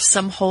perhaps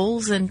some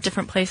holes in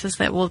different places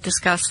that we'll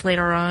discuss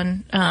later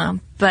on.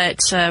 But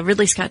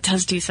Ridley Scott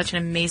does do such an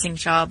amazing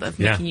job of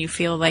making you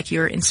feel like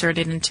you're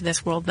inserted into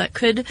this world that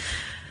could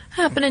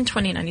happen in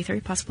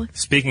 2093, possibly.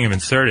 Speaking of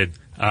inserted,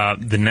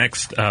 the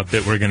next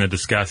bit we're going to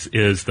discuss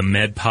is the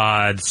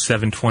MedPod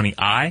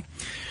 720i,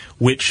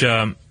 which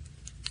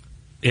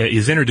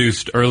is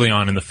introduced early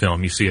on in the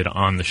film. You see it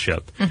on the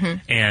ship,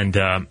 and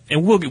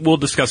we'll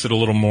discuss it a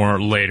little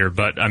more later.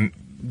 But I'm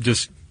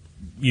just,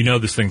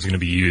 this thing's going to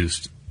be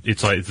used.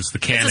 It's the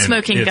cannon. It's a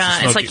smoking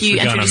gun. It's like you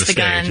introduce the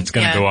gun. It's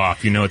going to go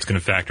off. It's going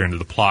to factor into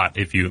the plot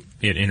if you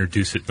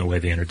introduce it in the way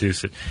they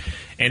introduce it,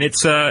 and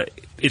it's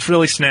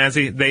really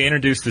snazzy. They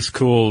introduced this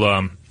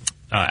cool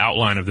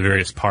outline of the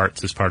various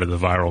parts as part of the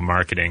viral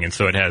marketing. And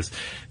so it has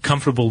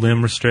comfortable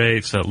limb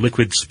restraints, a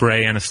liquid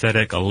spray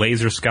anesthetic, a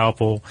laser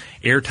scalpel,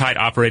 airtight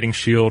operating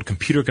shield,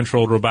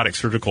 computer-controlled robotic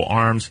surgical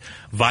arms,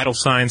 vital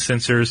sign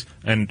sensors,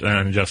 and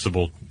an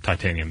adjustable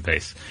titanium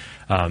base.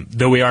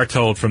 Though we are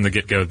told from the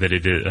get-go that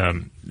it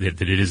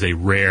is a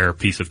rare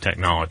piece of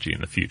technology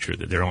in the future,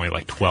 that there are only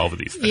like 12 of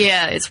these things.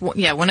 Yeah, it's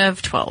one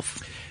of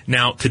 12.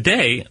 Now,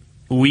 today,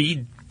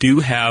 we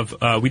do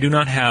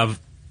not have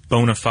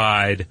bona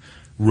fide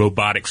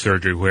robotic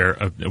surgery where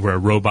a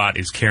robot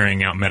is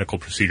carrying out medical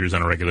procedures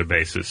on a regular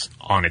basis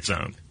on its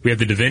own. We have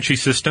the Da Vinci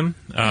system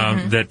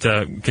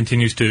that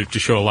continues to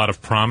show a lot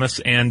of promise,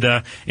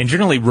 and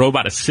generally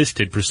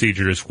robot-assisted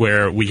procedures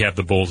where we have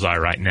the bullseye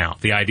right now.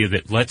 The idea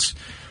that let's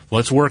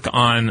work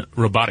on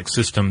robotic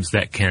systems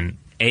that can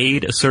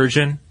aid a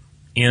surgeon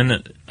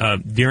in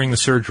during the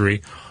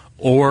surgery,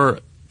 or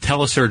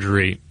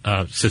telesurgery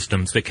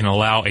systems that can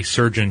allow a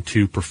surgeon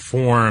to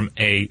perform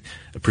a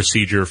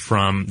procedure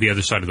from the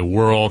other side of the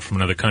world, from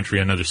another country,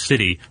 another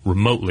city,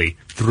 remotely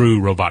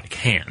through robotic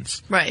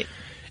hands. Right.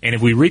 And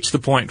if we reach the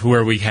point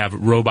where we have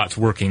robots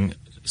working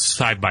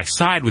side by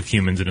side with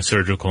humans in a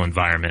surgical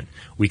environment,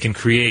 we can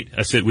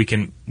we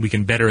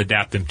can better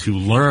adapt them to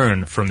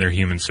learn from their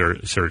human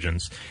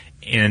surgeons,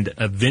 and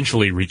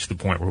eventually reach the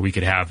point where we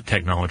could have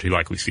technology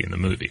like we see in the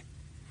movie.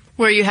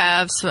 Where you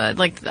have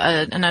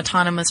an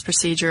autonomous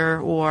procedure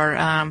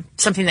or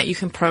something that you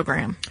can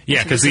program.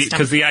 Yeah, because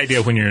the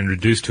idea when you're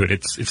introduced to it,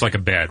 it's like a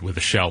bed with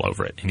a shell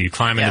over it, and you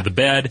climb into the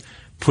bed,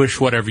 push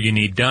whatever you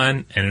need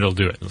done, and it'll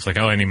do it. It's like,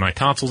 oh, I need my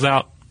tonsils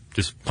out,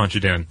 just punch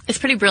it in. It's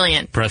pretty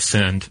brilliant. Press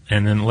send,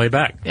 and then lay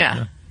back.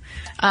 Yeah.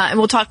 And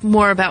we'll talk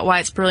more about why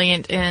it's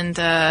brilliant and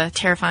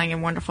terrifying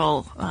and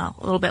wonderful a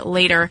little bit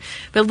later.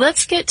 But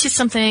let's get to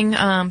something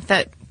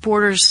that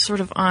borders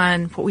sort of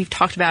on what we've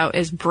talked about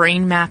as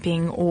brain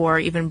mapping or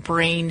even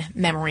brain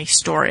memory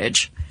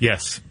storage.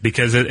 Yes,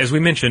 because as we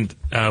mentioned,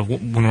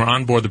 when we're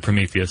on board the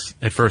Prometheus,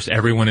 at first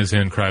everyone is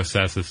in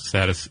cryostasis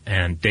status,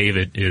 and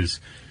David is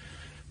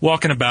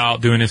walking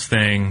about, doing his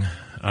thing,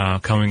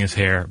 combing his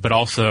hair, but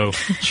also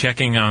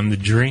checking on the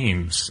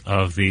dreams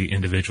of the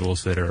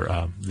individuals that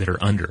are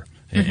under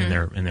in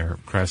their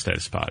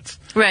cryostasis pods.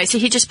 Right. So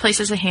he just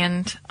places a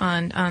hand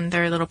on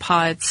their little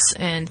pods,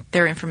 and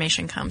their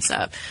information comes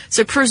up.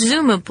 So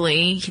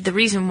presumably, the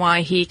reason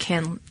why he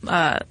can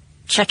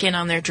check in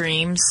on their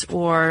dreams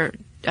or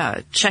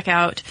check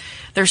out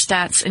their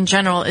stats in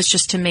general is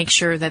just to make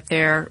sure that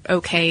they're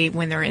okay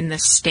when they're in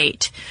this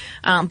state.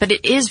 But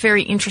it is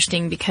very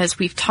interesting because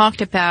we've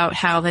talked about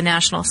how the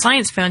National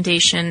Science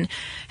Foundation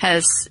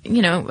has,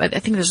 I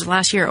think it was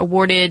last year,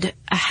 awarded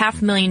a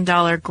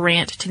 $500,000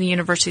 grant to the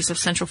universities of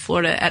Central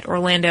Florida at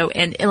Orlando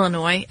and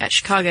Illinois at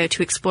Chicago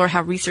to explore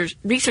how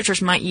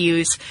researchers might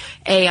use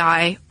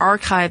AI,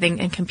 archiving,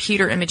 and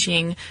computer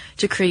imaging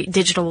to create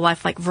digital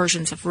lifelike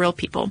versions of real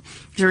people.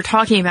 What we're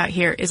talking about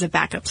here is a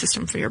backup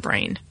system for your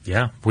brain.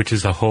 Yeah, which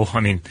is a whole,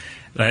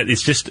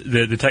 it's just,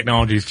 the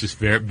technology is just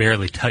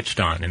barely touched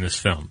on in this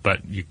film,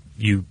 but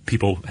you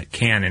people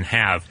can and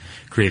have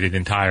created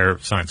entire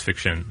science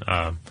fiction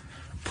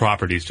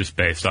properties just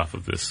based off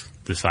of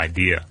this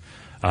idea.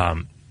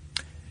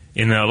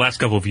 In the last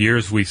couple of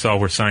years, we saw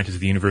where scientists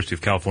at the University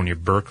of California,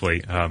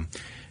 Berkeley,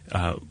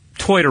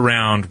 toyed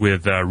around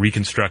with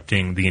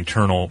reconstructing the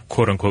internal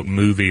quote-unquote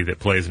movie that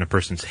plays in a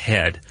person's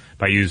head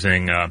by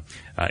using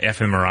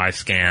fMRI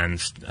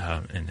scans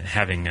and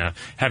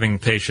having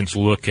patients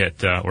look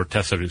at or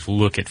test subjects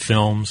look at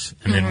films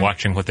and then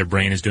watching what their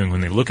brain is doing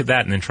when they look at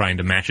that and then trying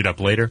to match it up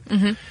later.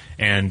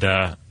 And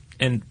yeah,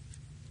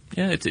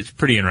 it's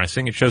pretty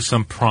interesting. It shows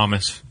some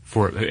promise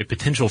for a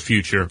potential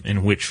future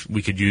in which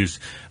we could use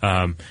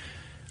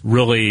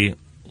really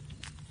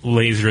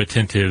laser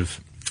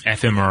attentive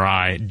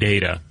fMRI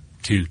data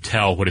to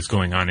tell what is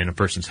going on in a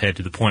person's head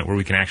to the point where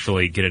we can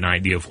actually get an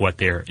idea of what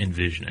they're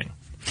envisioning.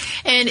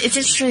 And it's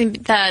interesting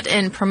that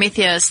in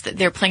Prometheus that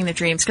they're playing the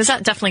dreams, because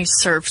that definitely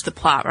serves the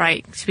plot,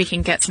 right? So we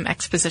can get some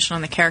exposition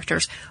on the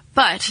characters.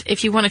 But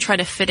if you want to try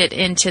to fit it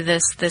into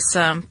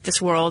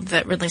this world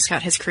that Ridley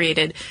Scott has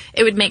created,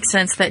 it would make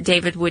sense that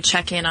David would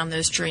check in on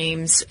those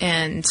dreams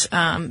and,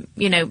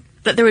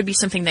 that there would be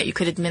something that you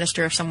could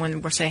administer if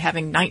someone were, say,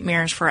 having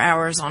nightmares for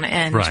hours on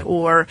end, right,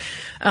 or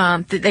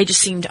that they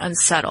just seemed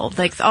unsettled.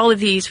 Like, all of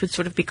these would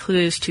sort of be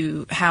clues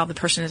to how the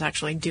person is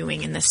actually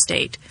doing in this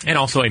state. And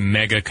also a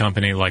mega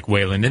company like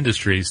Wayland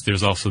Industries,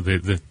 there's also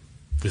the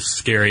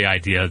scary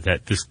idea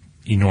that this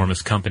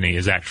enormous company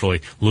is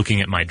actually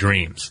looking at my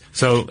dreams.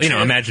 So,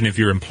 imagine if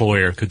your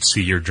employer could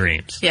see your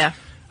dreams. Yeah.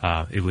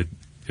 It would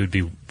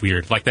be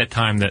weird. Like that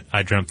time that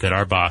I dreamt that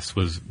our boss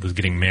was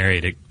getting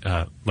married,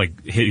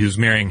 like he was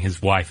marrying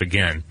his wife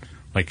again.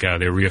 Like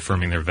they were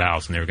reaffirming their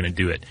vows and they were going to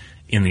do it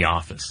in the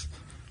office.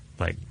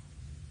 Like,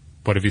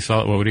 what if you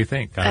saw it? What would you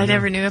think? I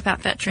never knew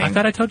about that dream. I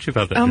thought I told you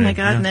about that dream. Oh my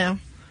God, no.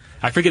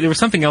 I forget. There was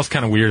something else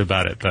kind of weird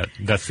about it, but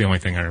that's the only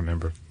thing I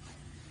remember.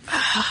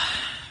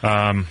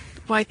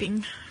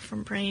 Wiping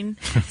from brain.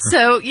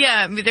 So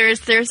yeah,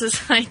 there's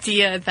this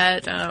idea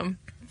that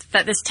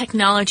that this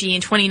technology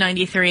in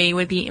 2093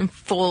 would be in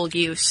full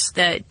use,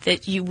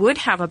 that you would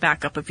have a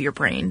backup of your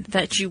brain,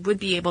 that you would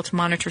be able to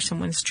monitor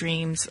someone's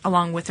dreams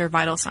along with their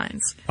vital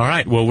signs. All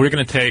right. Well, we're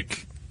going to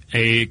take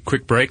a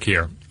quick break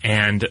here.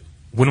 And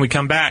when we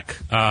come back,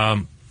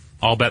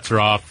 all bets are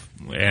off,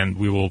 and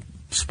we will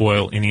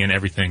spoil any and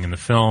everything in the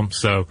film.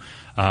 So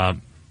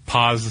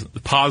pause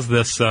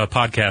this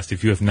podcast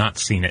if you have not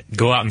seen it.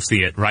 Go out and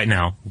see it right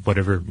now,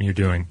 whatever you're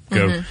doing.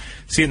 Go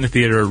see it in the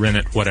theater, rent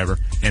it, whatever,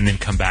 and then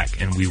come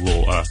back and we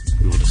will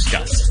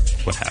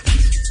discuss what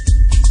happens.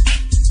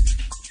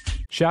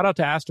 Shout out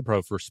to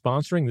Astapro for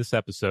sponsoring this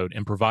episode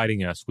and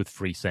providing us with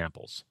free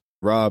samples.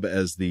 Rob,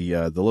 as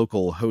the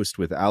local host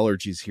with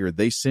allergies here,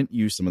 they sent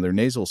you some of their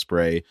nasal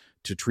spray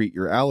to treat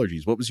your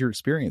allergies. What was your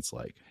experience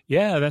like?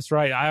 Yeah, that's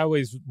right. I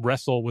always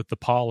wrestle with the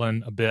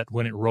pollen a bit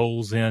when it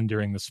rolls in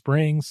during the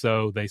spring,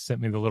 so they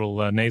sent me the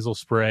little nasal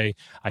spray.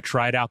 I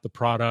tried out the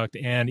product,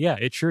 and yeah,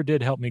 it sure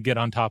did help me get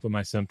on top of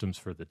my symptoms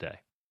for the day.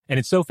 And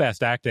it's so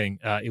fast-acting,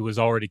 it was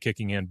already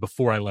kicking in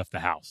before I left the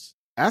house.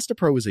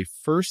 Astepro is a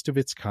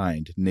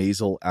first-of-its-kind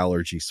nasal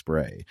allergy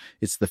spray.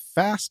 It's the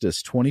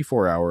fastest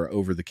 24-hour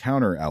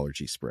over-the-counter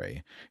allergy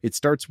spray. It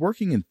starts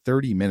working in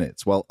 30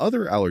 minutes, while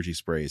other allergy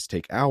sprays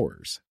take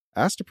hours.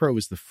 Astepro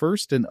is the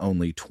first and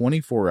only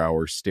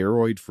 24-hour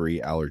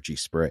steroid-free allergy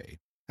spray.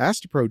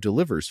 Astepro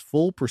delivers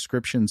full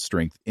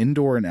prescription-strength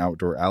indoor and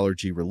outdoor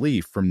allergy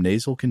relief from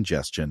nasal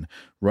congestion,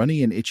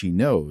 runny and itchy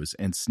nose,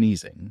 and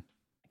sneezing.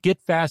 Get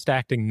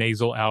fast-acting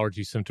nasal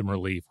allergy symptom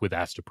relief with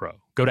Astepro.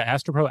 Go to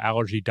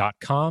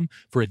asteproallergy.com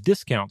for a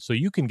discount so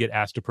you can get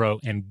Astepro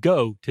and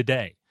go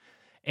today.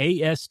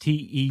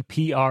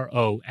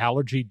 ASTEPRO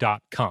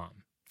allergy.com.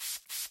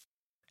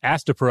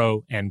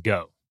 Astepro and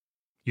go.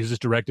 Use as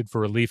directed for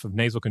relief of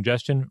nasal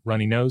congestion,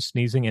 runny nose,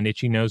 sneezing, and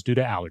itchy nose due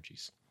to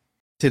allergies.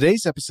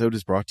 Today's episode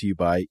is brought to you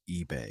by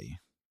eBay.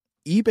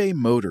 eBay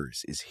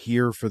Motors is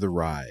here for the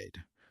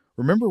ride.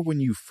 Remember when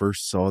you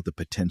first saw the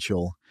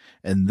potential?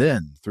 And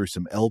then, through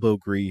some elbow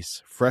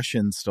grease, fresh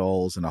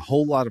installs, and a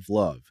whole lot of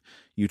love,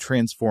 you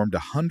transformed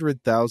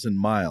 100,000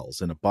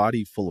 miles and a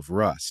body full of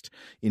rust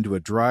into a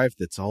drive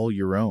that's all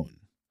your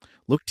own.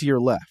 Look to your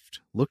left.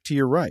 Look to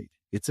your right.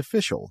 It's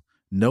official.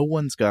 No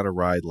one's got a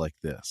ride like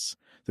this.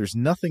 There's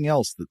nothing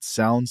else that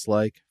sounds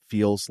like,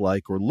 feels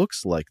like, or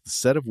looks like the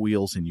set of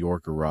wheels in your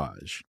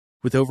garage.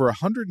 With over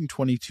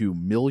 122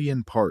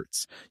 million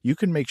parts, you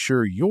can make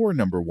sure your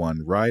number one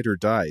ride or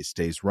die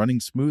stays running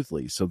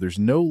smoothly so there's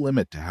no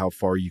limit to how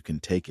far you can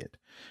take it.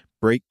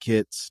 Brake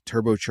kits,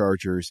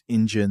 turbochargers,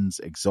 engines,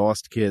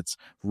 exhaust kits,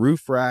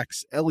 roof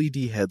racks,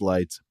 LED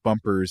headlights,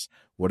 bumpers,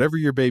 whatever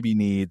your baby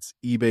needs,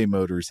 eBay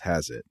Motors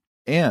has it.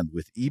 And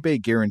with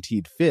eBay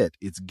Guaranteed Fit,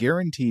 it's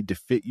guaranteed to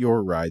fit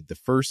your ride the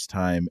first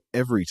time,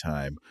 every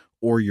time,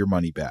 or your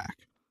money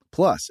back.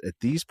 Plus, at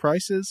these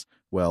prices,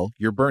 well,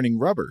 you're burning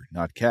rubber,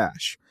 not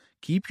cash.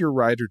 Keep your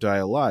ride or die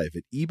alive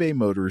at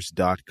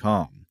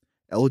ebaymotors.com.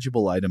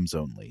 Eligible items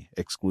only.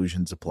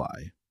 Exclusions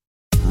apply.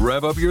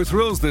 Rev up your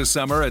thrills this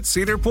summer at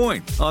Cedar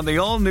Point on the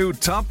all-new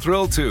Top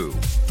Thrill 2.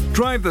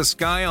 Drive the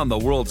sky on the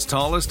world's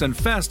tallest and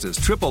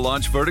fastest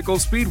triple-launch vertical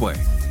speedway.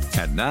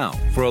 And now,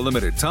 for a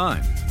limited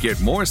time, get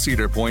more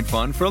Cedar Point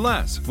fun for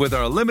less with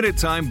our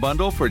limited-time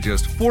bundle for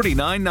just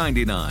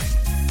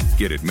 $49.99.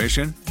 Get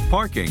admission,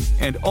 parking,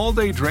 and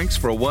all-day drinks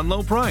for one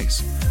low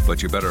price.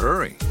 But you better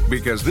hurry,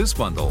 because this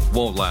bundle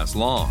won't last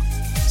long.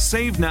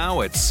 Save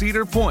now at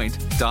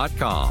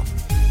cedarpoint.com.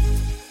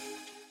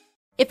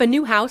 If a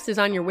new house is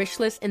on your wish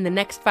list in the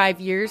next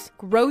 5 years,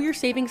 grow your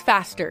savings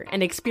faster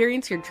and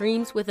experience your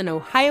dreams with an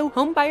Ohio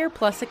Homebuyer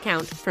Plus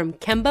account from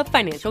Kemba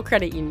Financial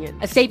Credit Union.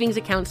 A savings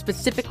account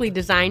specifically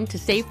designed to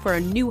save for a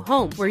new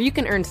home, where you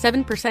can earn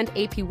 7%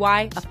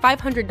 APY,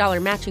 a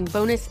 $500 matching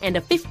bonus, and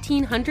a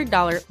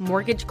 $1,500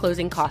 mortgage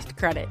closing cost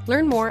credit.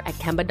 Learn more at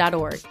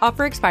Kemba.org.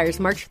 Offer expires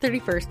March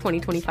 31st,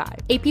 2025.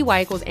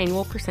 APY equals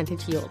annual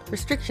percentage yield.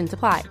 Restrictions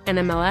apply.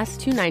 NMLS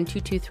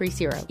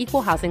 292230.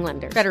 Equal housing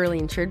lender. Federally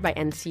insured by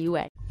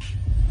NCUA.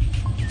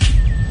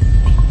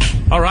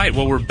 All right,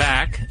 well, we're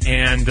back,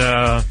 and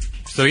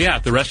so yeah,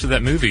 the rest of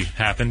that movie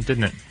happened,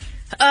 didn't it?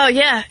 Oh,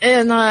 yeah,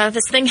 and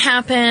this thing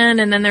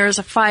happened, and then there was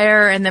a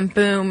fire, and then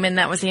boom, and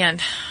that was the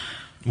end.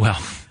 Well,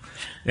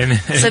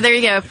 so there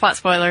you go, plot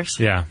spoilers.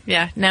 Yeah.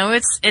 Yeah, no,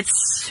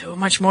 it's so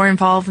much more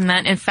involved than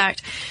that. In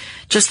fact,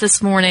 just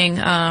this morning,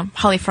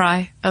 Holly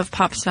Fry of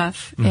Pop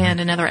Stuff and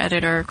another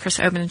editor, Chris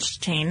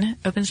Openstein,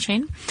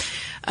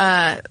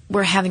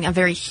 were having a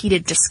very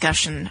heated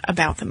discussion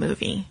about the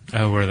movie.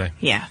 Oh, were they?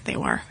 Yeah, they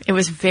were. It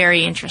was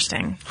very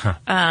interesting. Huh.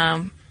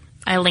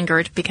 I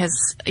lingered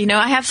because,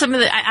 I have some of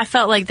the, I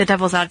felt like the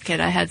devil's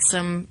advocate. I had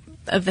some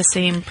of the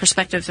same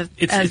perspectives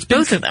as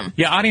both of them.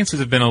 Yeah,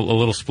 audiences have been a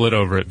little split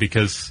over it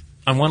because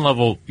on one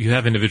level, you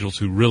have individuals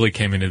who really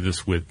came into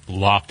this with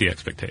lofty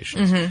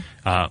expectations.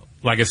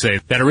 Like I say,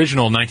 that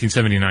original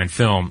 1979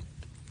 film,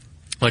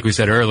 like we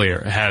said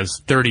earlier, has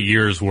 30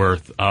 years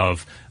worth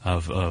of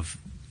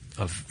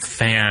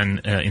fan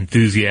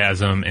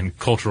enthusiasm and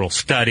cultural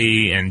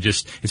study, and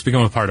just it's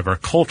become a part of our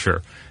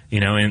culture,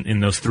 in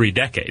those 3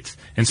 decades.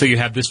 And so you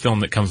have this film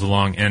that comes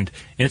along, and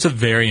it's a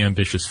very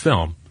ambitious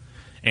film,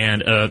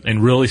 and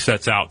really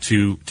sets out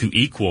to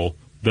equal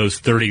those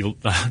 30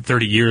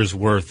 years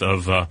worth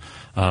of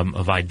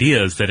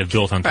ideas that have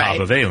built on top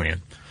of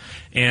Alien.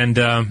 And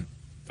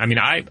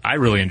I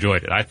really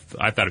enjoyed it. I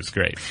thought it was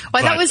great.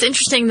 What I thought was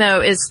interesting,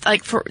 though, is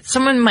like for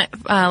someone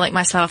like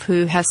myself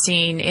who has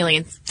seen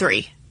Alien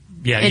 3.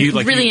 Yeah, you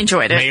really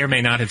enjoyed it. May or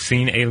may not have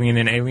seen Alien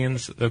and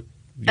Aliens.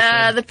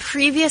 The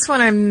previous one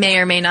I may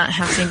or may not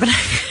have seen,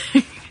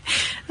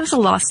 but was a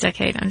lost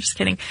decade. I'm just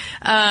kidding.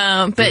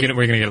 But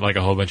we're gonna get like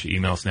a whole bunch of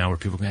emails now where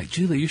people go like,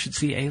 Julie, you should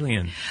see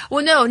Alien.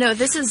 Well, no,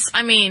 this is,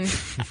 I mean,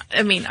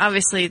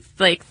 obviously,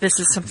 like, this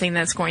is something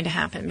that's going to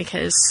happen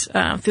because,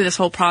 through this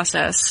whole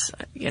process,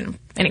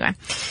 anyway,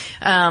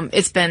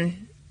 it's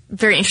been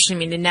very interesting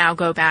to me to now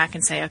go back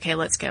and say, okay,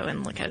 let's go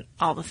and look at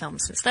all the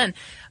films since then.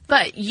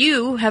 But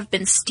you have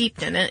been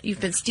steeped in it. You've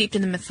been steeped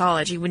in the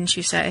mythology, wouldn't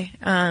you say?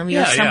 I mean,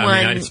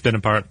 it's been a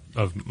part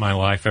of my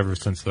life ever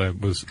since I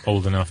was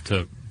old enough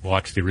to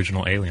watch the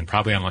original Alien,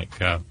 probably on like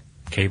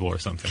cable or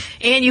something.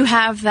 And you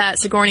have that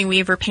Sigourney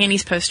Weaver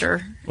panties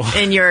poster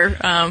in your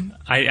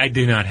I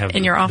do not have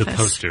in your office. The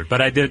poster, but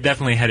I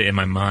definitely had it in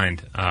my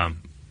mind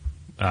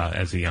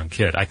as a young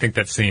kid. I think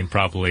that scene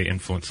probably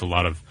influenced a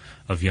lot of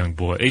young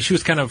boys. She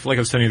was kind of, like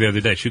I was telling you the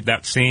other day,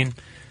 that scene,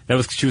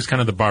 she was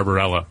kind of the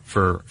Barbarella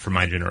for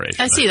my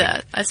generation. I see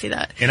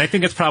that. And I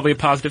think it's probably a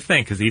positive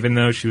thing, because even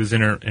though she was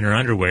in her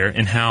underwear,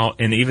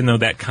 and even though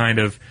that kind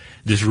of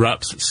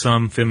disrupts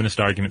some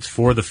feminist arguments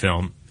for the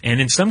film, and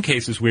in some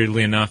cases,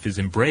 weirdly enough, is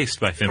embraced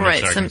by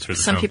feminist arguments for the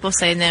film. Some people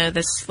say, no,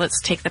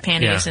 let's take the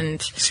panties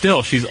and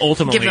still, she's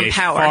ultimately give them a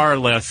power. Far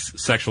less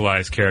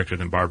sexualized character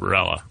than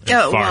Barbarella.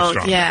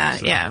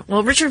 Yeah.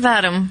 Well, Richard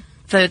Vadim,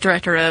 the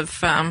director of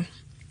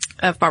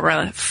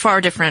Barbarella, far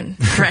different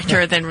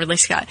director than Ridley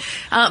Scott.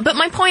 But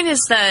my point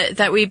is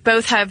that we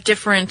both have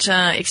different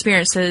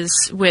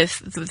experiences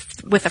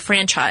with a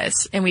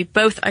franchise, and we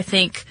both, I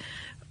think,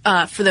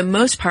 for the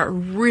most part,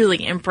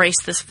 really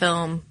embrace this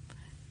film,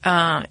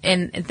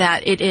 and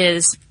that it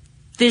is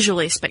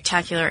visually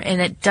spectacular,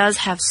 and it does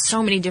have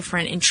so many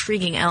different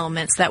intriguing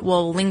elements that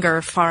will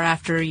linger far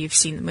after you've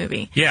seen the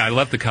movie. Yeah, I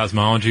love the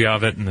cosmology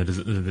of it and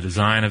the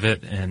design of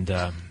it, and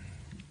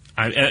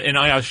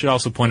I should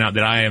also point out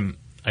that I am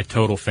a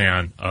total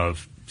fan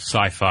of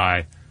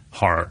sci-fi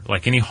horror.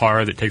 Like any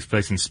horror that takes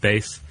place in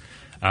space,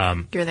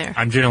 you're there.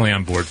 I'm generally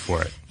on board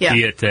for it. Yeah.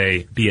 Be it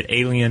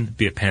Alien,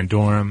 be it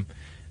Pandorum,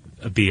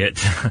 be it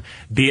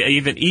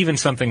even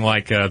something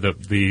like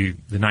the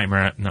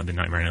Nightmare, not the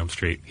Nightmare on Elm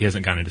Street. He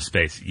hasn't gone into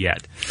space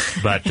yet,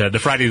 but the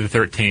Friday the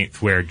 13th,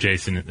 where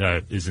Jason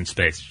is in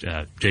space,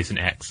 Jason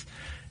X.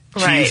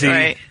 Cheesy,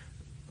 right.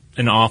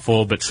 And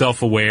awful, but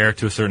self-aware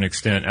to a certain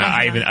extent.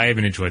 I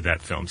even enjoyed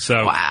that film.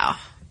 So wow.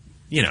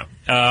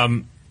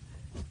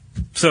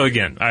 So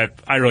again,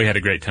 I really had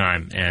a great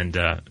time, and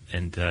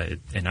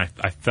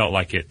I felt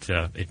like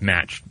it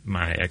matched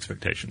my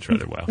expectations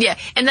rather well. Yeah,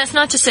 and that's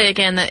not to say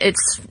again that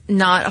it's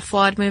not a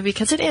flawed movie,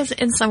 because it is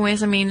in some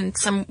ways. I mean,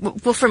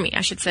 for me, I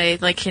should say,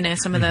 like,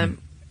 some of the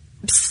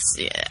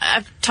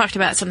I've talked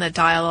about some of the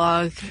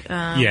dialogue.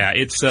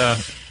 It's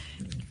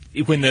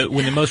when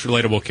the most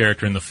relatable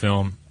character in the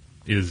film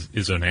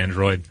is an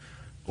android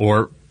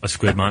or a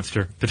squid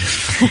monster,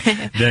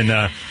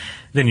 then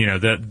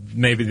that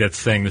maybe that's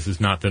saying this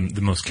is not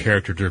the most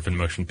character-driven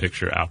motion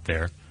picture out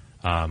there.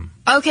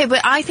 Okay,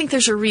 but I think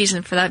there's a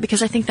reason for that,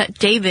 because I think that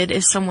David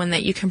is someone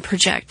that you can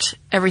project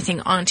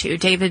everything onto.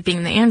 David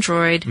being the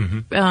android,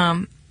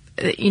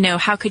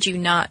 how could you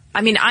not?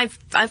 I mean, I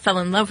fell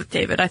in love with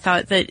David. I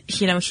thought that,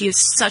 he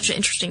is such an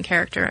interesting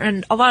character,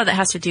 and a lot of that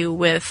has to do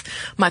with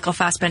Michael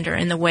Fassbender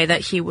and the way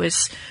that he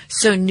was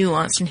so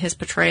nuanced in his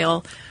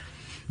portrayal.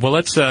 Well,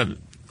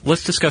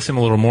 let's discuss him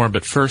a little more,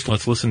 but first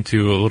let's listen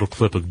to a little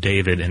clip of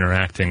David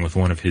interacting with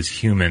one of his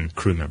human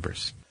crew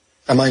members.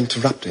 Am I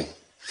interrupting?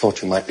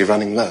 Thought you might be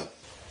running low.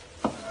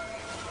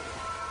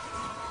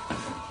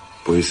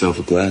 Pour yourself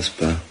a glass,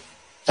 pal.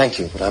 Thank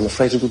you, but I'm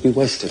afraid it would be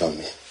wasted on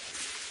me.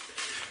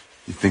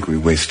 You think we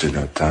wasted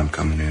our time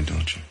coming here,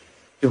 don't you?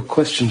 Your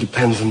question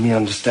depends on me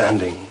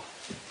understanding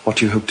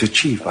what you hope to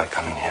achieve by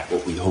coming here.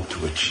 What we hope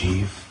to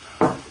achieve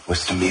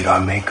was to meet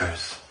our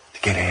makers,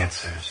 to get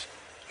answers.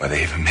 Why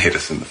they even made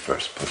us in the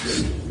first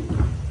place.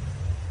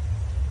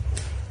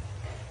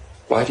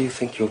 Why do you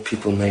think your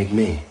people made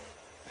me?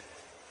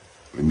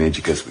 We made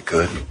you because we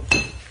could.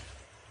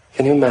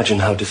 Can you imagine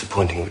how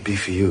disappointing it would be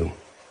for you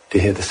to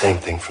hear the same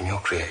thing from your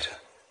creator?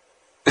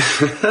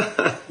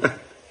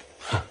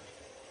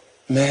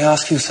 May I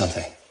ask you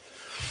something?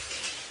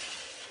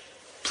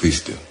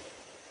 Please do.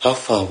 How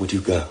far would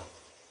you go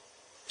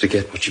to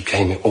get what you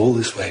came all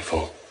this way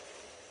for?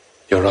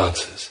 Your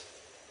answers.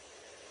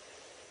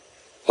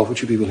 What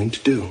would you be willing to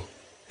do?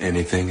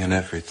 Anything and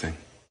everything.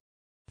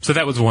 So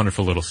that was a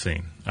wonderful little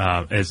scene.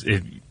 As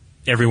if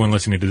everyone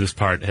listening to this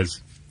part has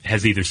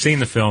either seen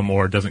the film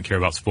or doesn't care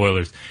about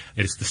spoilers,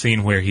 it's the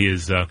scene where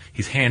he's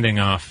handing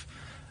off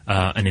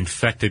an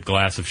infected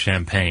glass of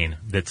champagne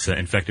that's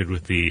infected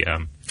with the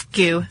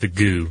goo. The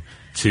goo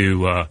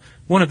to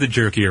one of the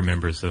jerkier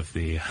members of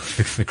the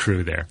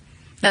crew there.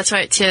 That's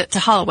right, to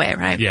Holloway,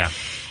 right? Yeah.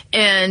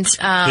 And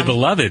the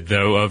beloved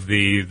though of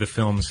the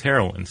film's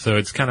heroine. So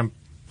it's kind of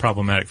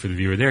problematic for the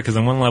viewer there, because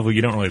on one level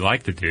you don't really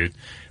like the dude,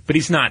 but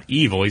he's not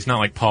evil. He's not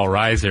like Paul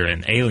Reiser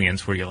in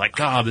Aliens, where you're like,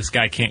 oh, this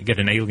guy can't get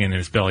an alien in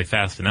his belly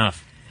fast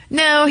enough.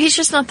 No, he's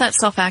just not that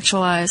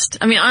self-actualized.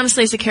 I mean,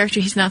 honestly, as a character,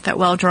 he's not that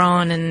well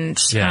drawn, and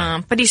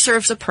but he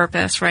serves a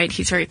purpose, right?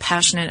 He's very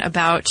passionate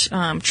about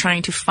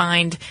trying to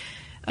find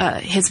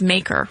his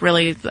maker,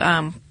 really,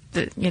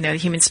 the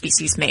human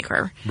species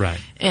maker. Right.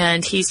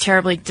 And he's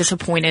terribly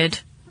disappointed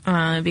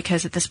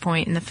because at this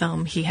point in the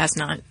film he has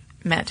not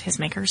met his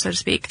maker, so to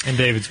speak. And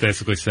David's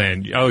basically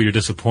saying, oh, you're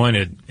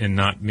disappointed in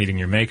not meeting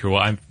your maker. Well,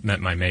 I've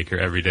met my maker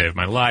every day of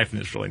my life, and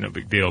it's really no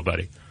big deal,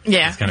 buddy.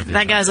 Yeah, kind of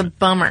that guy's a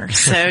bummer.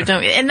 So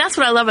don't. And that's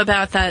what I love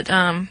about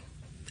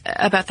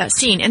that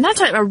scene. And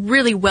that's a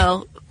really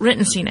well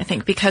written scene, I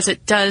think, because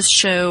it does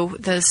show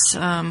this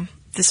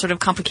sort of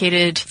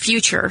complicated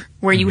future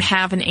where you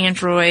have an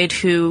android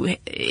who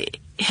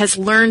has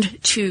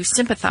learned to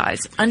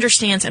sympathize,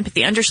 understands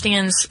empathy,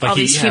 understands all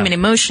these human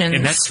emotions.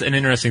 And that's an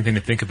interesting thing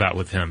to think about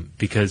with him,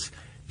 because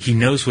he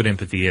knows what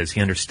empathy is.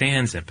 He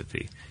understands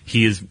empathy.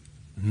 He is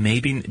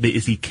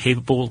is he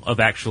capable of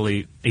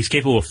he's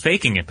capable of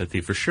faking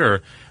empathy for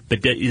sure,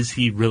 but is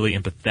he really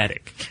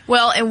empathetic?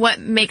 Well, and what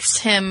makes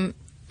him,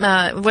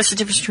 what's the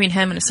difference between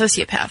him and a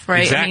sociopath,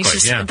 right?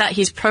 Exactly, that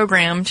he's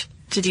programmed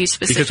to do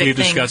specific things. Because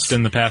we've discussed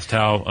in the past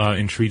how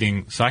in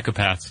treating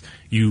psychopaths,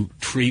 you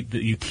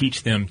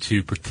teach them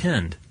to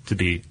pretend to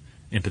be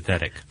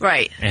empathetic.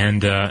 Right.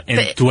 And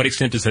to what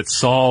extent does it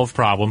solve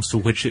problems? To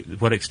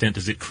what extent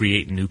does it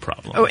create new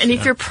problems? Oh, and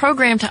if you're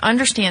programmed to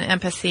understand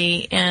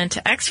empathy and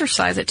to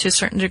exercise it to a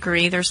certain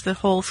degree, there's the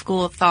whole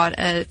school of thought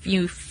of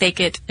you fake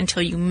it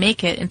until you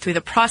make it, and through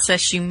the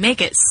process you make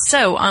it.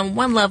 So on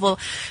one level,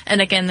 and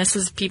again, this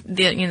is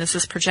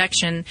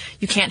projection,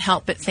 you can't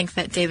help but think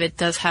that David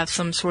does have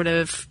some sort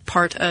of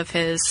part of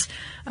his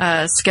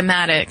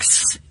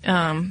schematics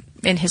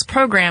in his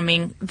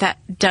programming that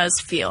does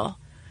feel.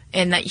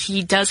 And that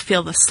he does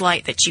feel the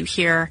slight that you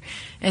hear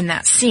in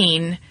that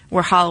scene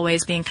where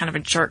Holloway's being kind of a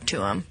jerk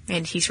to him,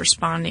 and he's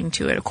responding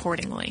to it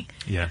accordingly.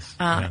 Yes.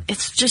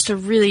 It's just a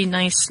really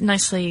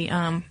nicely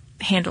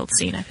handled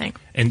scene, I think.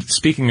 And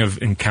speaking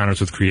of encounters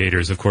with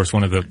creators, of course,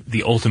 one of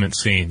the ultimate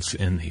scenes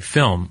in the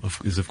film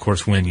is, of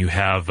course, when you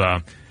have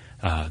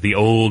the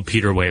old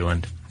Peter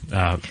Weyland,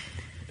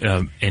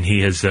 and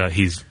he's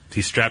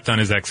strapped on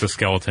his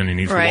exoskeleton, and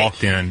he's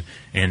walked in,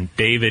 and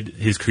David,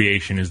 his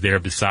creation, is there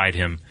beside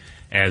him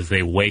as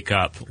they wake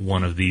up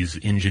one of these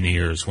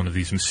engineers, one of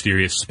these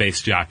mysterious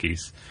space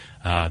jockeys,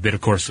 that,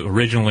 of course,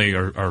 originally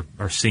are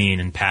seen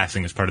in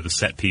passing as part of the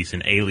set piece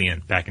in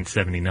Alien back in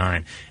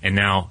 '79. And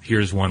now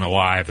here's one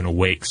alive and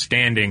awake,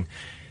 standing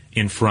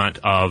in front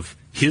of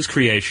his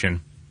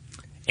creation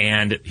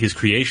and his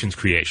creation's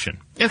creation.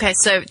 Okay,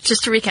 so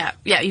just to recap,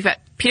 you've got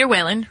Peter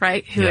Weyland,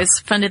 right, who has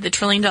funded the $1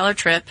 trillion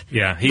trip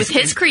with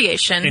his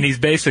creation. And he's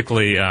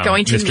basically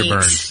going to Mr. meet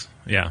Burns.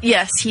 Yeah.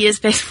 Yes, he is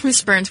basically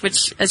Mr. Burns,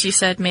 which, as you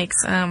said, makes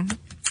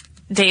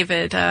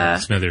David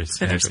Smithers.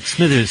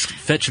 Smithers,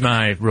 fetch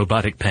my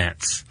robotic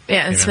pants.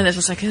 Yeah, and Smithers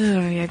was like, oh,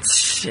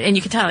 and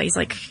you can tell he's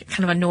like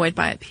kind of annoyed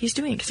by it. But he's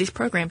doing it because he's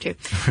programmed to.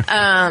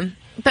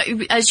 But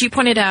as you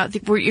pointed out,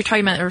 you're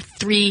talking about there are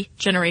 3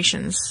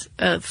 generations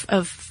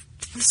of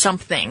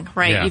something,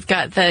 right? Yeah. You've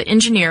got the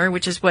engineer,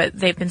 which is what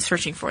they've been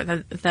searching for,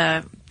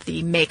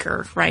 the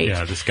maker, right?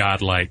 Yeah, this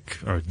godlike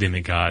or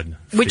demigod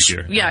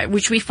figure.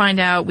 Which we find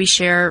out we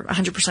share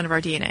 100% of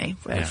our DNA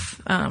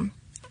with,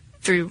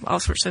 through all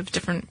sorts of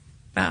different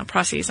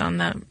processes on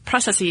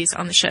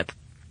the ship.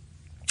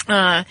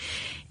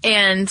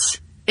 And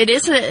it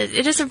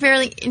is a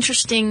very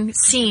interesting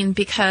scene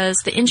because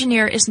the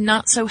engineer is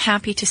not so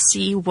happy to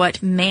see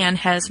what man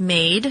has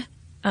made.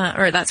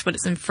 Or that's what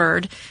it's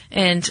inferred,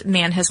 and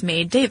man has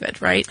made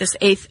David, right? This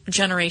 8th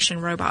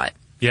generation robot.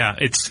 Yeah,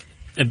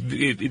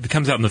 it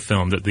comes out in the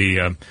film that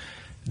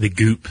the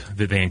goop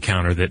that they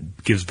encounter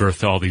that gives birth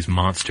to all these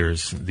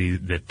monsters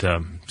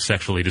that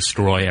sexually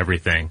destroy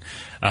everything,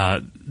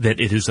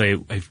 that it is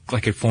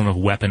like a form of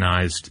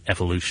weaponized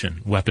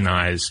evolution,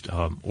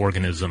 weaponized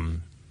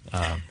organism.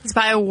 It's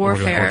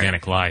biowarfare.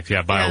 Organic life,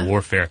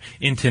 biowarfare,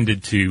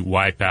 intended to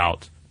wipe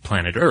out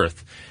planet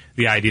Earth.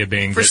 The idea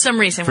being for some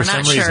reason, we're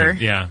not sure.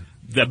 Yeah.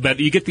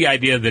 But you get the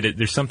idea that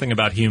there's something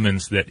about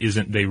humans that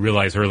they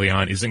realize early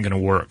on isn't going to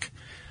work.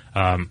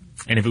 And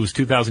if it was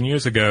 2,000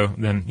 years ago,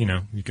 then,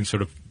 you can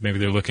sort of, maybe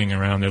they're looking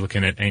around, they're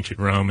looking at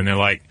ancient Rome, and they're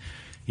like,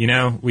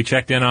 we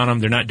checked in on them,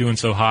 they're not doing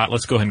so hot,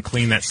 let's go ahead and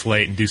clean that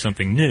slate and do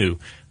something new.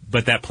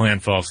 But that plan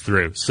falls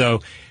through.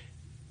 So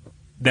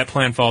that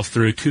plan falls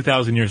through.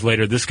 2,000 years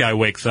later, this guy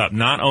wakes up.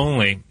 Not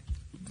only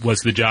was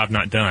the job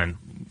not done,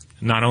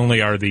 not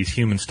only are these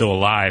humans still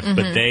alive,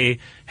 but they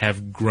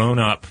have grown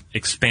up,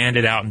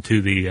 expanded out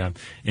into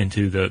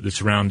the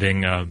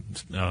surrounding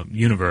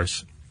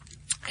universe,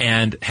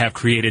 and have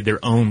created their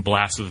own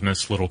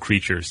blasphemous little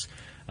creatures,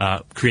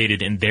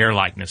 created in their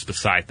likeness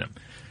beside them.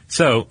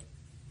 So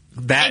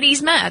that, and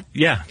he's mad.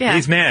 Yeah,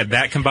 he's mad.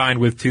 That combined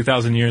with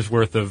 2,000 years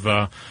worth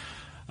of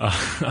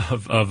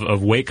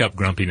wake up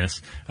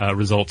grumpiness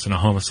results in a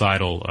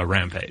homicidal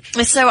rampage.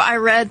 So I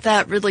read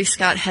that Ridley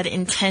Scott had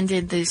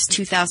intended this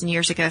 2,000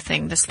 years ago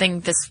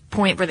this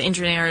point where the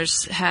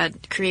engineers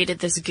had created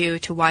this goo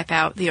to wipe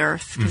out the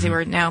Earth because they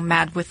were now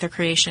mad with their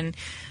creation,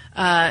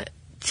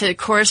 to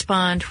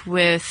correspond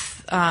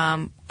with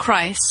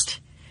Christ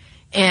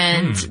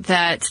and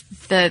that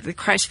the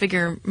Christ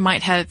figure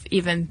might have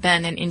even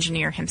been an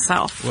engineer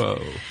himself.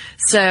 Whoa.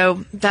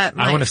 So that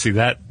I want to see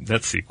that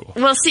sequel.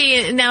 Well,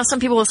 see, now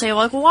some people will say,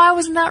 like, well, why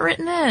wasn't that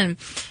written in?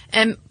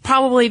 And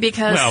probably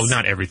because... Well,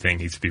 not everything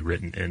needs to be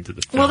written into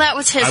the film. Well, that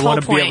was his whole point. I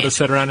want to be able to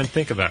sit around and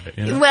think about it.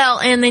 You know? Well,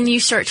 and then you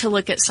start to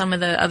look at some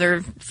of the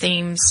other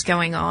themes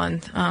going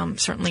on,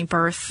 certainly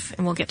birth,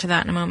 and we'll get to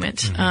that in a moment,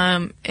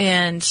 Mm-hmm.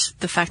 and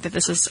the fact that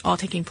this is all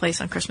taking place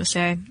on Christmas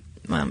Day.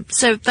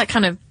 So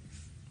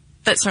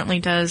that certainly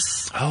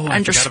does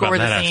underscore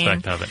the theme.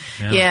 Aspect of it.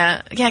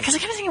 Yeah, because I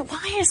kind of think,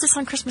 why is this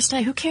on Christmas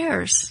Day? Who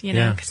cares? You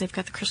know, because they've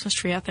got the Christmas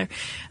tree out there.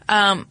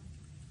 And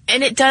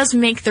it does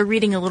make the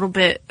reading a little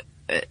bit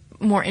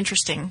more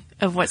interesting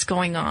of what's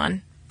going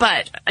on.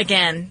 But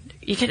again,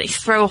 you could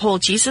throw a whole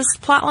Jesus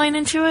plotline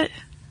into it.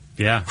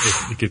 Yeah,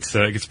 it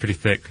gets pretty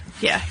thick.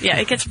 Yeah,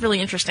 it gets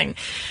really interesting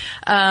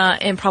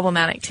and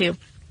problematic too.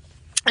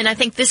 And I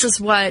think this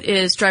is what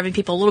is driving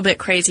people a little bit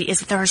crazy, is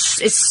that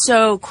it's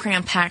so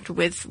cram-packed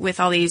with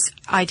all these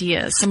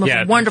ideas. Some of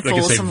them wonderful,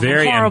 like I say, some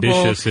very of them horrible.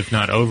 Ambitious, if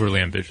not overly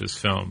ambitious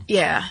film.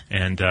 Yeah.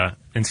 And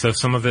so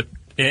some of it,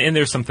 and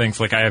there's some things,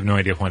 like I have no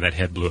idea why that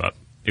head blew up.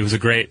 It was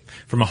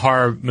from a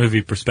horror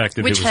movie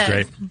perspective, Which it was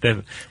head?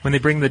 great. When they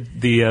bring the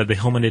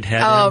hominid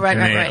head in,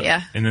 right,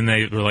 yeah. And then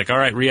they were like, all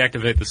right,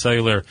 reactivate the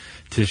cellular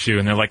tissue,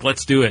 and they're like,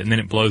 let's do it, and then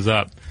it blows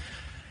up.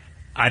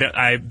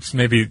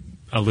 Maybe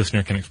a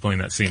listener can explain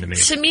that scene to me.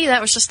 To me,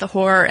 that was just the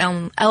horror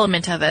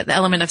element of it, the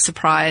element of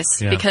surprise.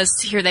 Yeah. Because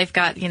here they've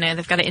got an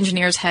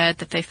engineer's head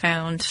that they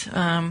found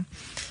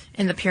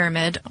in the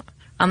pyramid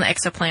on the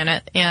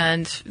exoplanet,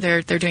 and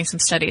they're doing some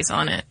studies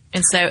on it.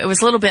 And so it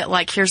was a little bit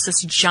like, here's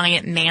this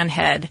giant man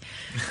head.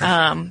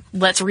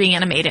 Let's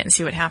reanimate it and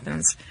see what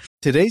happens.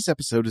 Today's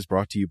episode is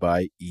brought to you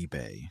by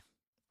eBay.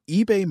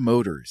 eBay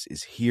Motors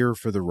is here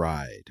for the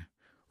ride.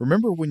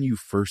 Remember when you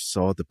first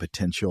saw the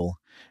potential?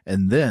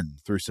 And then,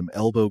 through some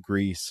elbow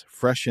grease,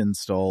 fresh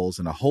installs,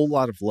 and a whole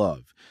lot of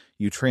love,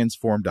 you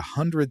transformed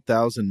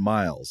 100,000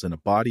 miles and a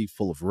body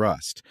full of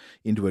rust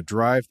into a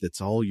drive that's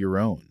all your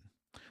own.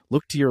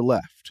 Look to your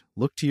left.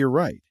 Look to your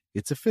right.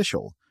 It's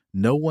official.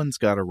 No one's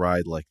got a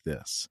ride like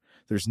this.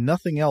 There's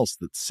nothing else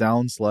that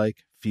sounds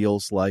like,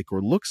 feels like,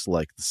 or looks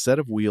like the set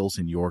of wheels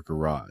in your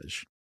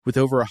garage. With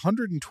over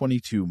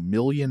 122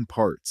 million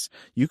parts,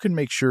 you can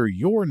make sure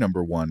your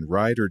number one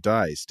ride or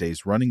die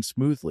stays running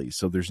smoothly,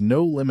 so there's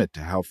no limit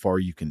to how far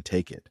you can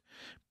take it.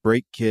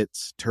 Brake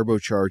kits,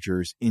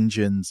 turbochargers,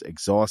 engines,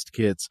 exhaust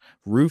kits,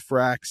 roof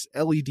racks,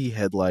 LED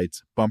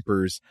headlights,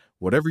 bumpers,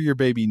 whatever your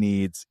baby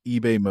needs,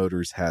 eBay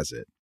Motors has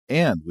it.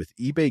 And with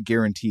eBay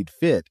Guaranteed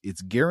Fit,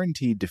 it's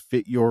guaranteed to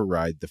fit your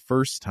ride the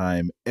first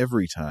time,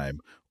 every time,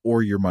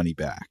 or your money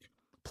back.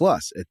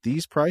 Plus, at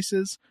these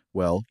prices,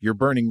 well, you're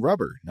burning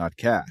rubber, not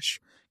cash.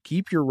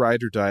 Keep your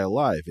ride or die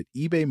alive at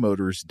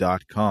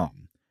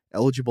ebaymotors.com.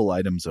 Eligible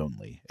items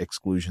only.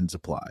 Exclusions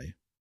apply.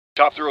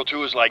 Top Thrill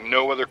 2 is like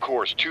no other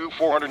course. 2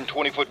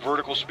 420-foot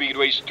vertical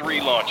speedways, 3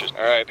 launches.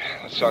 All right,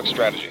 let's talk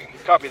strategy.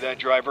 Copy that,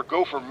 driver.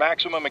 Go for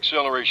maximum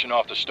acceleration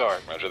off the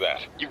start. Roger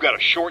that. You've got a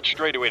short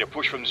straightaway to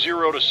push from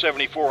 0 to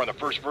 74 on the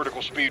first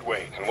vertical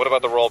speedway. And what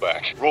about the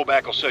rollback?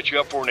 Rollback will set you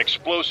up for an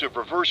explosive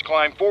reverse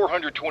climb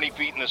 420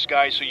 feet in the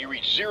sky so you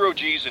reach 0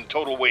 Gs in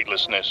total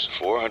weightlessness.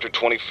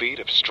 420 feet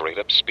of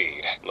straight-up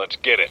speed. Let's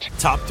get it.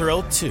 Top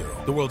Thrill 2,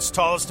 the world's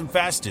tallest and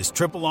fastest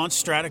triple-launch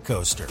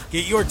stratocoaster.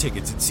 Get your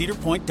tickets at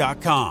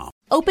cedarpoint.com.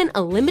 Open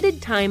a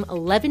limited-time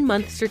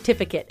 11-month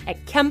certificate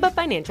at Kemba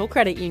Financial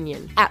Credit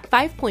Union. At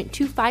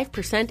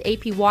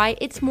 5.25% APY,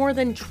 it's more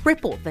than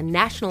triple the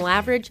national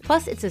average,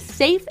 plus it's a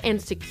safe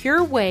and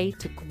secure way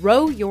to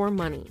grow your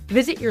money.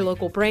 Visit your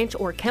local branch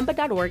or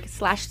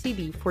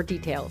kemba.org/CD for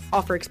details.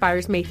 Offer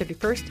expires May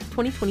 31st,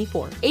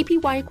 2024.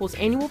 APY equals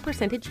annual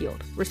percentage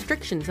yield.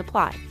 Restrictions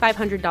apply.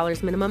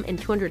 $500 minimum and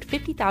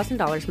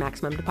 $250,000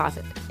 maximum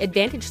deposit.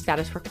 Advantage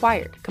status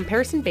required.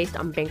 Comparison based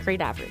on bank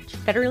rate average.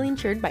 Federally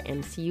insured by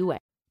NCUA.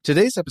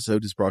 Today's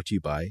episode is brought to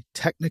you by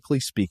Technically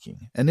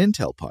Speaking, an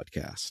Intel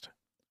podcast.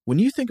 When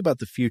you think about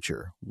the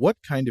future, what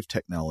kind of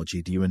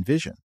technology do you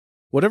envision?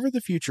 Whatever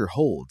the future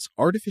holds,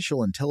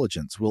 artificial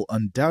intelligence will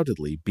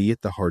undoubtedly be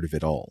at the heart of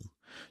it all.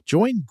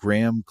 Join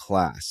Graham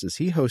Class as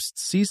he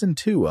hosts Season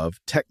 2 of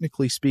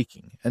Technically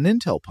Speaking, an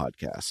Intel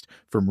podcast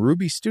from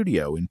Ruby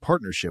Studio in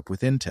partnership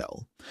with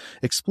Intel.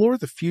 Explore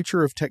the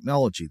future of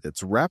technology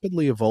that's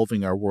rapidly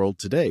evolving our world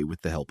today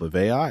with the help of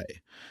AI.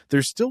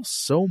 There's still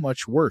so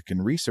much work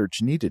and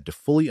research needed to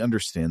fully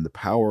understand the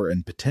power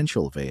and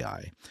potential of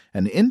AI,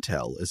 and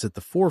Intel is at the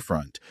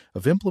forefront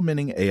of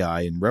implementing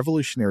AI in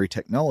revolutionary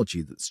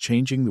technology that's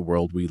changing the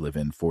world we live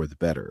in for the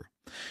better.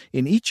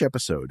 In each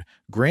episode,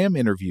 Graham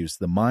interviews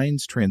the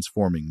minds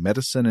transforming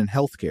medicine and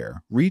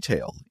healthcare,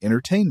 retail,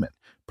 entertainment,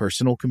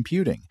 personal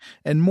computing,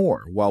 and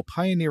more while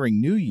pioneering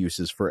new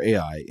uses for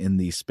AI in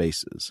these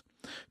spaces.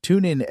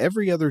 Tune in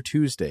every other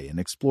Tuesday and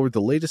explore the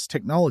latest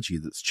technology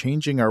that's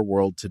changing our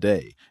world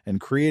today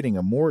and creating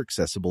a more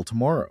accessible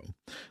tomorrow.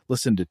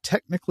 Listen to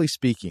Technically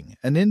Speaking,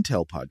 an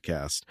Intel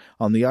podcast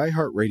on the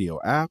iHeartRadio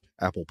app,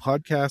 Apple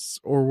Podcasts,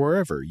 or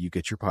wherever you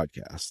get your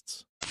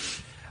podcasts.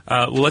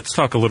 Well, let's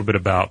talk a little bit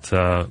about.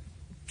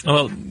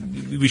 Well,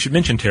 we should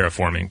mention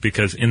terraforming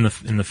because in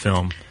the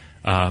film,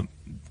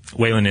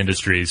 Wayland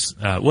Industries.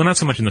 Well, not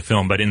so much in the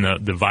film, but in the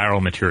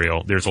viral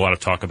material, there's a lot of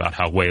talk about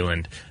how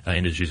Wayland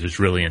Industries is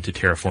really into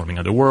terraforming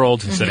other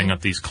worlds and setting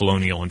up these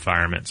colonial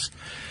environments.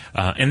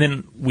 And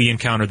then we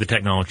encounter the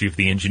technology of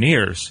the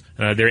engineers.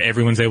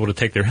 Everyone's able to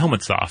take their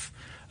helmets off.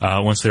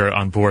 Once they're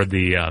on board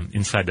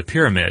inside the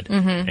pyramid,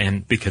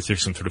 and because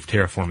there's some sort of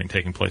terraforming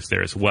taking place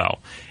there as well.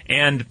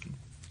 And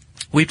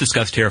we've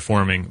discussed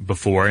terraforming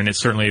before, and it's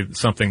certainly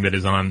something that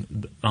is on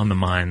the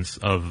minds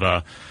of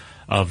the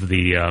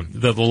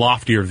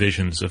loftier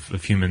visions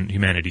of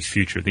humanity's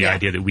future. The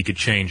idea that we could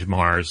change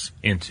Mars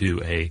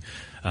into a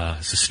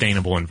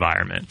sustainable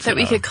environment. That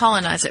we could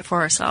colonize it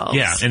for ourselves.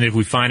 Yeah, and if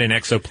we find an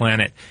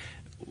exoplanet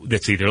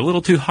that's either a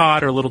little too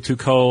hot or a little too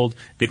cold,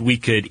 that we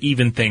could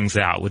even things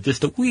out with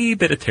just a wee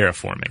bit of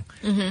terraforming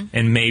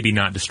and maybe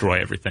not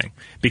destroy everything.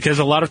 Because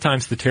a lot of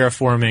times the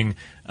terraforming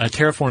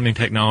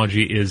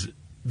technology is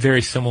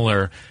very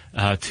similar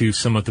to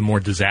some of the more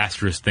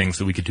disastrous things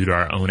that we could do to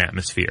our own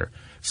atmosphere,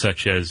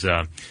 such as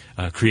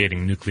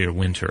creating nuclear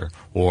winter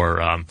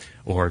or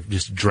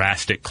just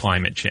drastic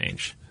climate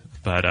change.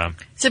 But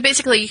so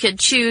basically you could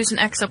choose an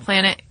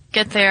exoplanet,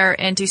 get there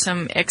and do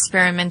some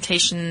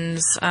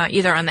experimentations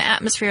either on the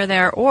atmosphere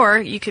there, or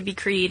you could be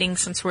creating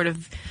some sort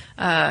of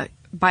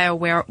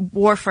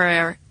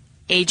biowarfare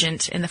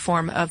agent in the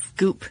form of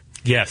goop.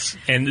 Yes,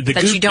 and the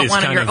that goop you don't is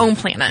want on your own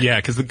planet. Yeah,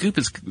 because the goop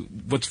is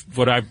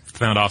what I've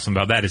found awesome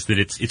about that is that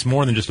it's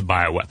more than just a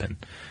bioweapon.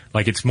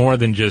 Like it's more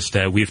than just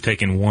we've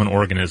taken one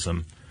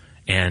organism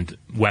and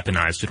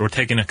weaponized it, or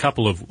taken a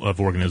couple of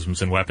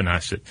organisms and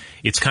weaponized it.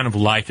 It's kind of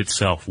life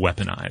itself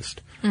weaponized.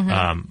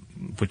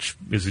 Which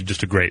is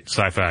just a great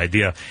sci-fi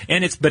idea.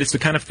 And it's the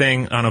kind of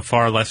thing on a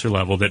far lesser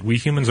level that we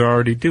humans are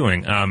already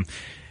doing.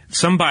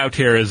 Some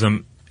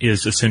bioterrorism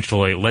is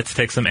essentially, let's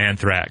take some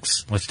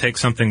anthrax, let's take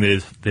something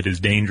that is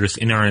dangerous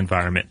in our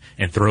environment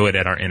and throw it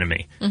at our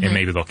enemy, and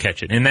maybe they'll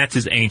catch it. And that's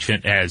as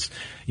ancient as,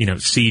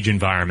 siege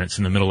environments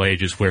in the Middle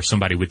Ages where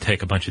somebody would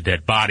take a bunch of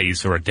dead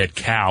bodies or a dead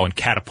cow and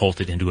catapult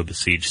it into a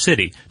besieged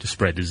city to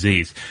spread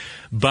disease.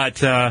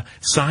 But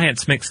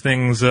science makes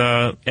things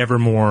ever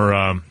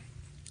more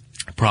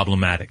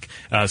problematic.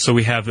 So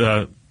we have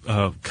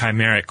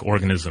chimeric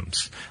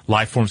organisms,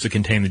 life forms that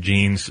contain the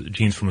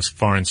genes from a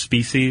foreign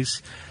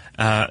species,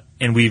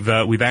 and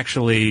we've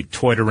actually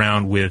toyed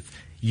around with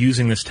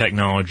using this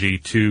technology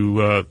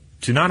to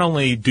not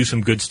only do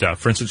some good stuff.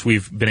 For instance,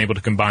 we've been able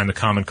to combine the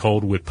common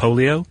cold with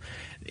polio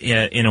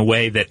in a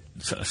way that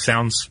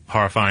sounds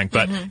horrifying,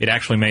 but it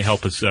actually may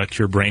help us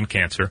cure brain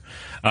cancer.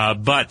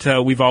 But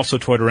we've also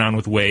toyed around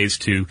with ways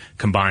to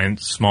combine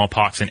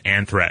smallpox and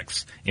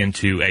anthrax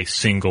into a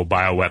single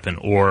bioweapon.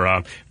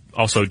 Or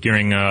also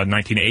during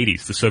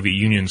 1980s, the Soviet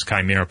Union's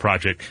Chimera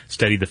project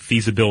studied the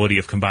feasibility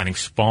of combining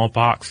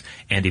smallpox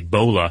and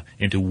Ebola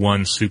into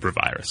one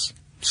supervirus.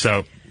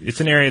 So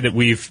it's an area that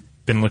we've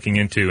been looking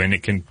into, and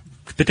it can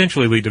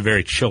potentially lead to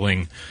very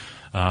chilling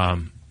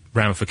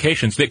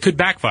ramifications that could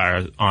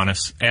backfire on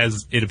us,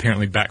 as it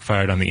apparently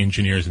backfired on the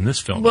engineers in this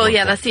film. Well,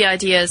 yeah, that's the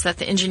idea, is that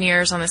the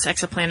engineers on this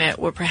exoplanet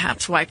were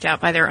perhaps wiped out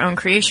by their own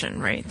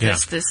creation, right?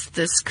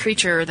 This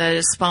creature that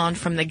is spawned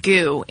from the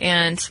goo.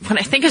 And what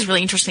I think is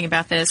really interesting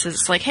about this is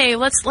it's like, hey,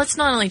 let's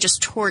not only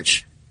just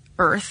torch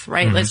Earth,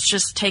 right? Let's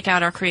just take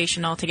out our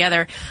creation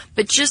altogether.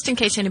 But just in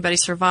case anybody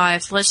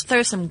survives, let's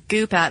throw some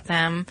goop at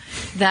them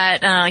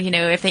that,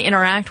 if they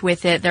interact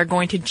with it, they're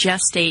going to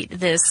gestate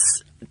this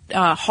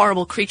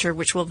horrible creature,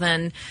 which will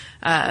then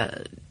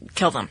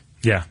kill them.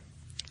 Yeah.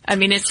 I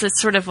mean, it's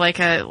sort of like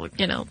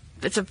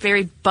it's a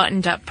very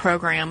buttoned up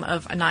program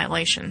of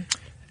annihilation.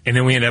 And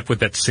then we end up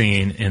with that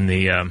scene in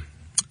the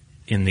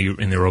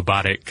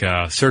robotic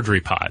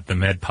surgery pod, the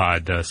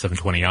MedPod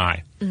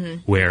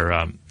 720i,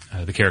 where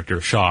the character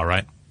Shaw,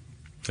 right?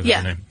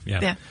 Yeah.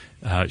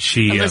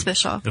 She Elizabeth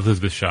Shaw.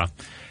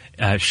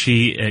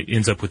 She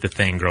ends up with the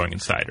thing growing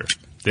inside her.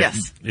 That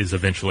is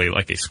eventually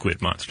like a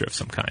squid monster of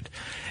some kind.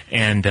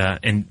 And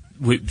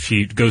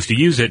she goes to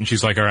use it, and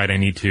she's like, all right, I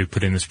need to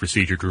put in this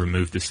procedure to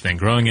remove this thing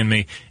growing in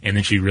me. And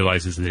then she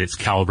realizes that it's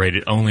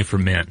calibrated only for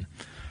men,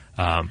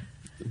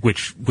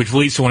 which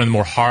leads to one of the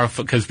more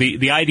horrible, because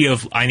the idea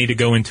of I need to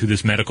go into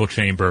this medical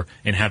chamber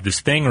and have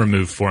this thing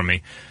removed from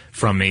me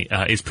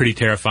is pretty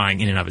terrifying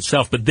in and of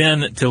itself. But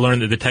then to learn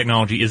that the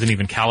technology isn't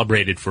even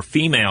calibrated for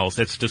females,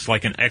 that's just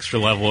like an extra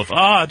level of,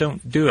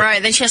 don't do it.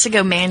 Right, then she has to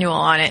go manual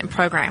on it and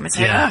program and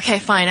say, okay,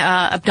 fine,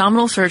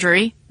 abdominal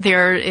surgery,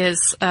 there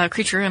is a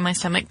creature in my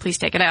stomach, please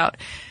take it out.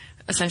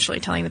 Essentially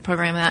telling the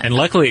program that. And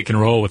luckily it can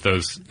roll with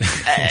those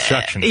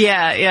instructions.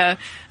 Yeah.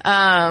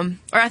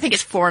 Or I think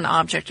it's for an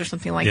object or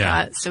something like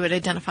that, so it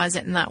identifies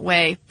it in that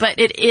way. But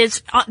it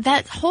is,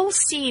 that whole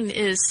scene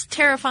is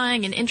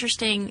terrifying and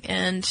interesting,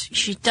 and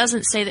she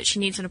doesn't say that she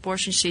needs an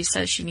abortion, she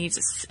says she needs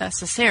a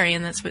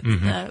cesarean. That's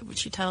what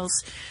she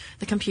tells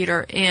the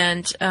computer.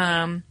 And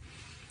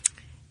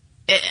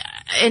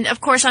and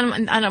of course,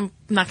 I'm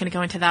not going to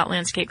go into that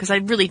landscape because I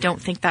really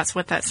don't think that's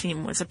what that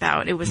scene was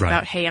about. It was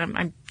about, hey,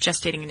 I'm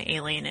gestating an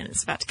alien and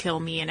it's about to kill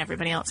me and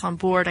everybody else on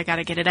board. I got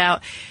to get it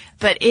out.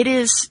 But it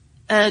is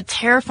a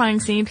terrifying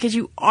scene because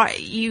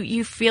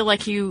you feel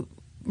like you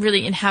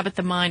really inhabit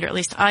the mind, or at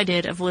least I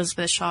did, of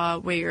Elizabeth Shaw,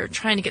 where you're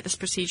trying to get this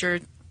procedure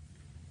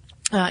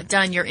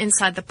done. You're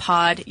inside the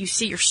pod. You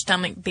see your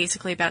stomach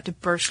basically about to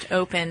burst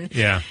open.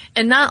 Yeah.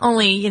 And not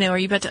only, are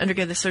you about to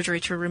undergo the surgery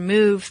to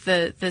remove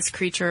this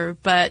creature,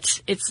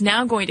 but it's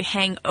now going to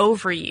hang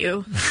over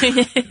you.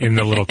 In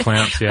the little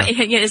clamps, yeah.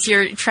 As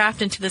you're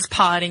trapped into this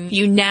pod, and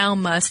you now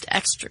must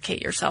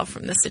extricate yourself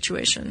from this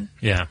situation.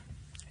 Yeah.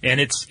 And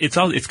it's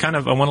kind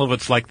of, one level,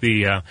 it's like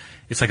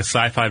it's like a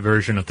sci-fi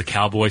version of the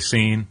cowboy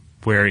scene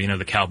where,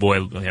 the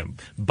cowboy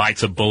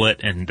bites a bullet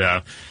and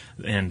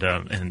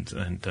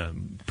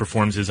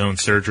performs his own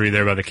surgery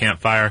there by the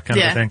campfire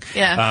kind of a thing.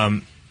 Yeah.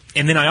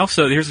 And then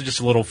here's just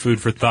a little food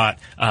for thought.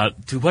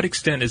 To what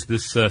extent is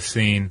this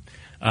scene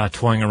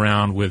toying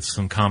around with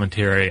some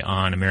commentary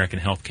on American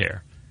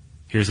healthcare?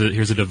 Here's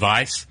a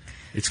device.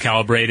 It's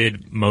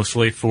calibrated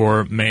mostly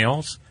for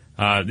males,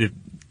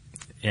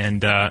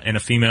 and a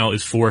female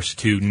is forced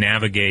to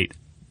navigate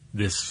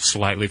this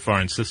slightly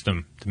foreign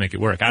system to make it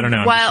work. I don't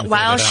know.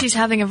 While she's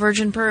having a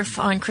virgin birth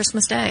on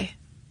Christmas Day.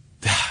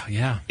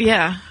 Yeah.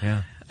 Yeah.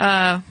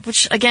 Yeah.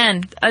 Which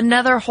again,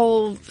 another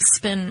whole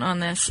spin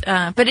on this.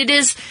 But I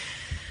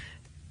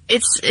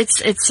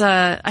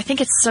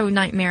think it's so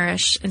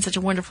nightmarish and such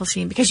a wonderful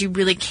scene because you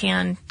really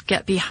can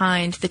get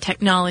behind the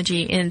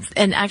technology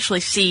and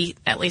actually see,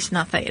 at least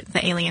not the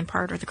alien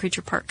part or the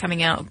creature part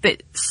coming out,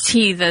 but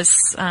see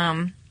this,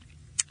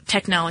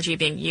 technology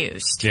being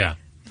used. Yeah.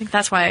 I think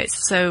that's why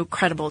it's so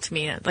credible to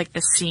me. Like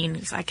this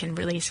scene, I can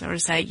really sort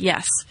of say,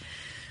 yes,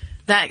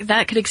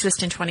 that could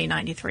exist in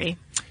 2093.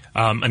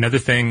 Another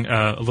thing,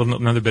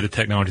 another bit of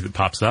technology that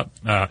pops up,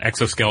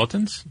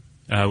 exoskeletons.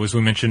 As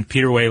we mentioned,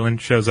 Peter Weyland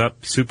shows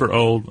up, super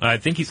old. I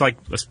think he's like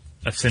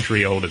a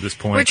century old at this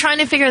point. We're trying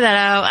to figure that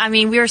out. I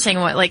mean, we were saying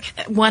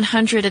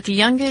 100 at the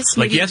youngest,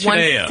 maybe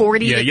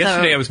 140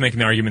 yesterday I was making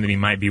the argument that he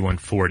might be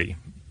 140.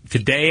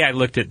 Today I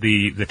looked at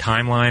the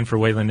timeline for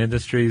Weyland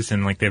Industries,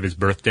 and they have his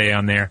birthday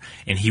on there,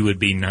 and he would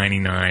be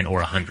 99 or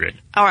 100.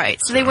 All right,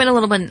 so they went a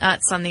little bit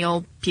nuts on the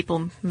old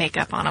people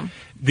makeup on him.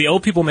 The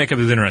old people makeup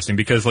is interesting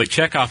because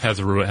Chekhov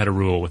had a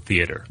rule with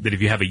theater that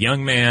if you have a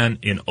young man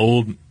in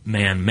old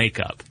man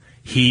makeup,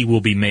 he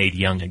will be made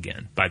young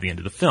again by the end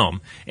of the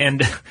film.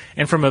 And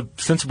from a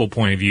sensible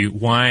point of view,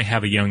 why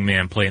have a young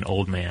man play an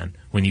old man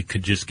when you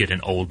could just get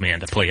an old man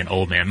to play an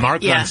old man?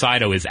 Mark von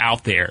Sydow is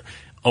out there,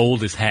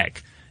 old as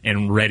heck,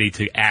 and ready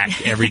to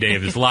act every day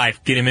of his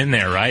life. Get him in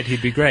there, right?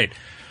 He'd be great.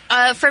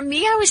 For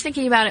me, I was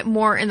thinking about it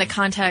more in the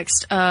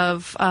context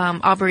of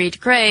Aubrey de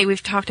Grey.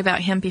 We've talked about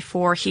him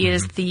before. He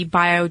is the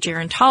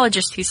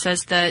biogerontologist who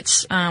says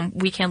that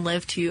we can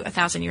live to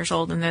 1,000 years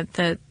old, and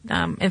that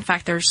in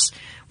fact,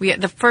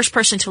 the first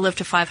person to live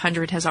to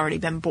 500 has already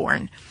been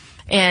born.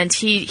 And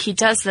he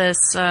does this.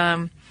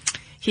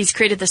 He's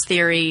created this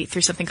theory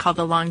through something called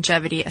the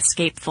longevity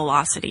escape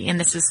velocity. And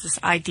this is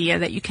this idea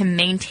that you can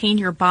maintain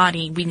your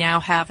body. We now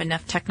have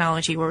enough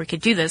technology where we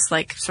could do this,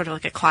 sort of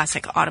like a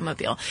classic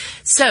automobile.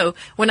 So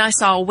when I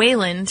saw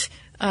Weyland,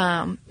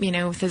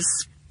 with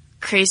his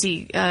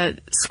crazy,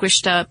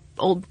 squished up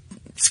old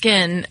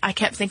skin, I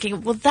kept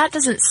thinking, well, that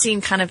doesn't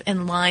seem kind of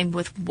in line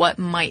with what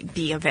might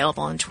be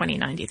available in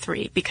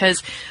 2093,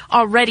 because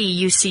already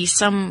you see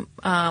some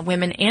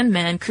women and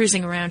men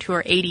cruising around who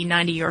are 80,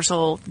 90 years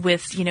old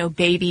with,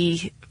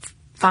 baby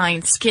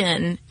fine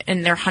skin,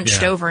 and they're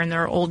hunched over in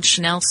their old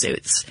Chanel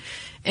suits.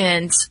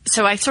 And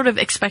so I sort of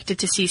expected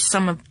to see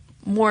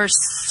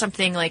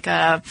something like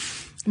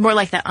more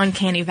like that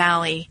Uncanny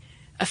Valley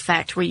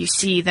effect, where you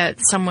see that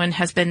someone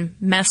has been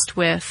messed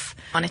with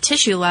on a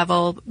tissue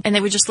level and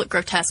they would just look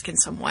grotesque in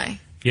some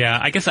way. Yeah,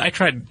 I guess I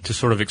tried to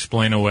sort of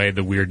explain away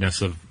the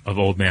weirdness of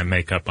old man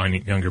makeup on a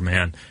younger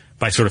man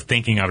by sort of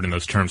thinking of it in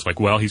those terms,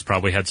 he's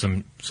probably had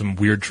some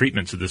weird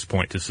treatments at this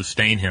point to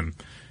sustain him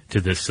to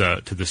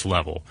this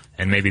level,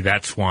 and maybe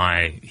that's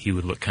why he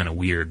would look kind of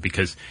weird,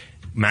 because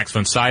Max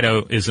von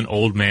Sydow is an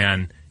old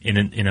man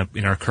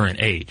in our current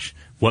age.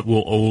 What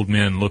will old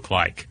men look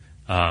like?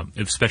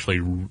 Especially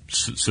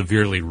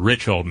severely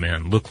rich old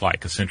men look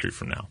like a century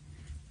from now.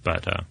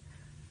 But,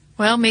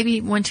 well,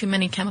 maybe one too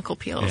many chemical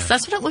peels. Yeah.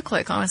 That's what it looked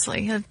like,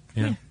 honestly.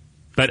 Yeah.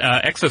 But,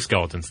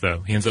 exoskeletons,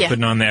 though. He ends up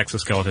putting on the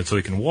exoskeleton so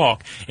he can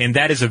walk. And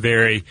that is a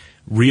very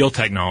real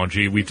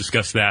technology. We've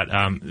discussed that.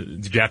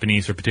 The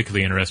Japanese are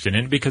particularly interested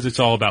in it because it's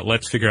all about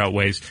let's figure out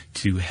ways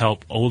to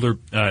help older,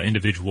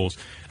 individuals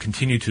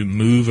continue to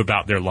move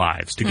about their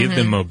lives, to give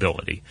them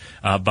mobility,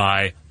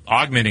 by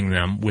augmenting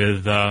them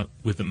with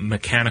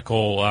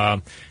mechanical,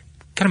 kind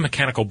of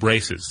mechanical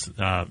braces,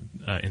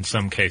 in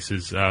some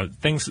cases,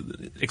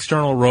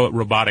 external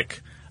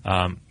robotic,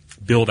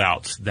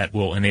 build-outs that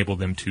will enable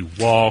them to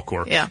walk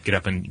or Yeah. get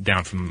up and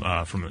down from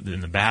in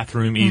the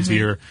bathroom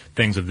easier,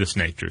 things of this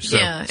nature. So,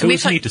 Yeah. so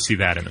it's neat to see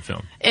that in the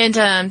film. And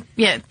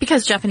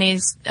because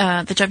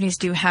the Japanese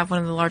do have one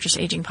of the largest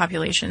aging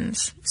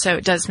populations, so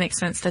it does make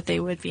sense that they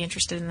would be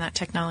interested in that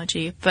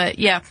technology. But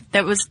yeah,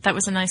 that was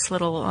a nice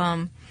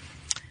little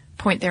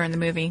point there in the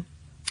movie.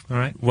 All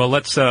right. Well,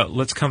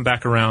 let's come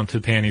back around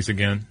to panties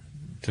again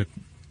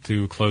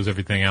to close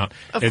everything out.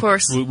 Of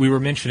course. We were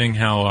mentioning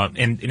how,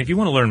 and if you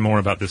want to learn more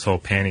about this whole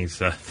panties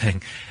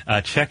thing,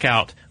 check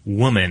out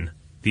Woman,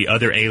 the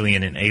Other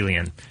Alien in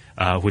Alien,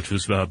 which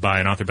was by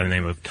an author by the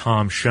name of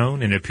Tom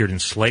Schoen, and it appeared in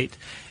Slate.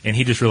 And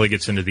he just really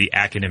gets into the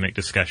academic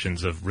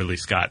discussions of Ridley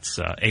Scott's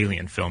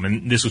Alien film.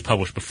 And this was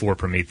published before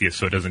Prometheus,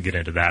 so it doesn't get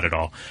into that at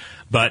all.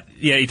 But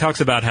yeah, he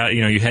talks about how,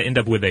 you end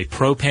up with a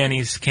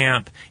pro-panties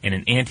camp and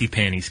an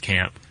anti-panties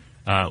camp.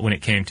 When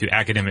it came to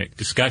academic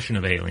discussion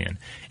of Alien,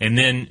 and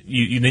then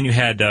you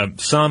had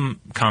some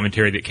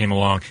commentary that came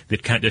along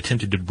that kind of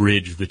attempted to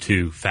bridge the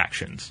two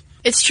factions.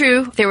 It's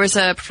true. There was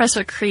a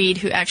Professor Creed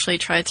who actually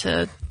tried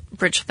to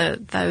bridge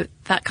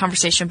that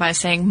conversation by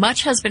saying,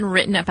 much has been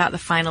written about the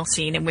final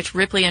scene in which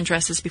Ripley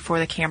undresses before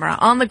the camera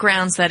on the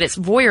grounds that its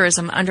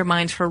voyeurism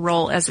undermines her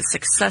role as a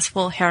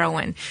successful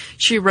heroine.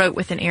 She wrote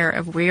with an air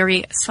of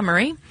weary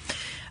summary.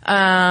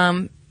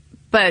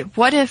 But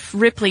what if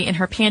Ripley in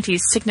her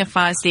panties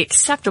signifies the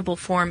acceptable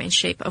form and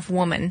shape of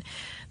woman,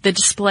 the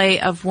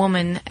display of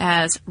woman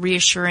as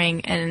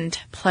reassuring and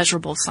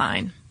pleasurable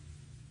sign?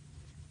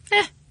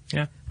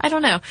 Yeah. I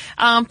don't know.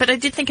 But I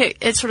did think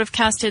it sort of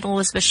casted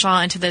Elizabeth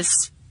Shaw into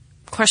this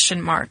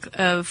question mark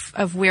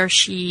of where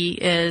she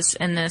is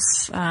in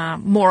this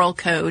moral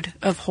code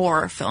of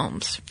horror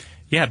films.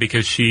 Yeah,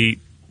 because she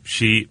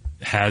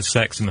has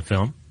sex in the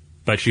film.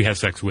 But she has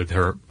sex with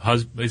her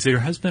husband. Is it her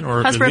husband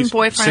or husband, at least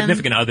boyfriend,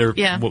 significant other?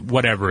 Yeah.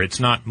 Whatever. It's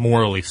not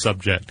morally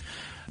subject.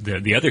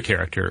 The other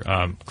character,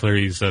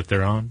 Clarice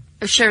Theron.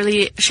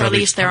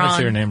 Charlize Theron. I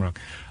say her name wrong.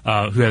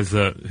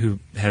 Who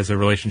has a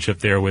relationship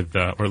there with,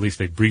 or at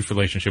least a brief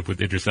relationship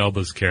with Idris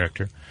Elba's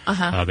character,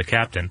 the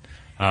captain.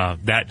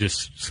 That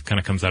just kind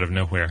of comes out of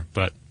nowhere.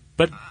 But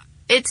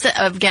it's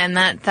again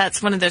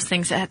that's one of those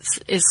things that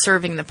is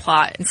serving the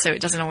plot, and so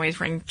it doesn't always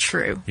ring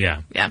true.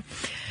 Yeah.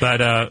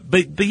 But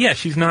yeah,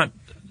 she's not.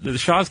 The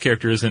Shaw's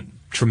character isn't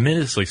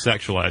tremendously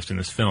sexualized in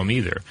this film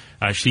either.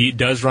 She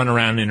does run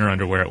around in her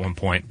underwear at one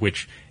point,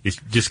 which is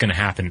just going to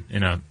happen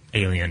in a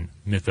alien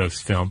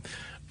mythos film,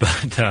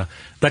 but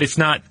it's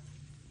not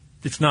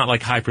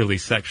like hyperly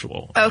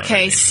sexual.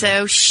 Okay,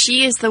 so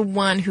she is the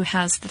one who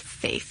has the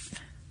faith.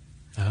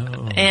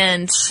 Oh.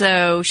 And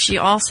so she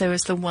also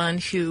is the one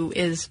who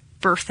is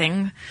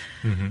birthing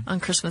on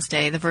Christmas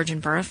Day, the virgin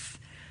birth.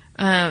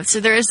 So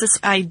there is this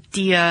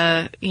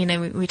idea,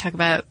 we talk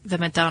about the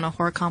Madonna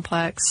horror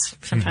complex,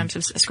 sometimes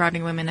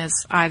ascribing women as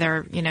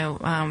either,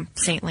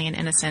 saintly and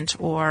innocent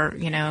or,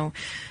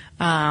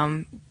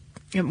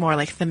 more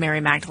like the Mary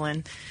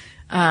Magdalene.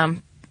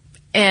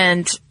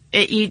 And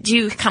you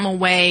do come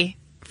away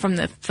from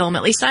the film,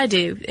 at least I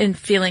do, in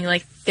feeling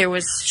like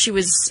she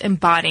was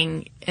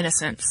embodying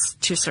innocence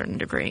to a certain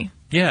degree.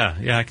 Yeah,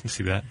 I can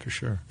see that for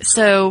sure.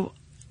 So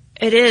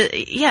it is,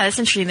 it's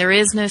interesting. There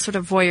is no sort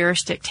of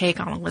voyeuristic take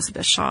on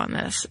Elizabeth Shaw in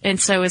this. And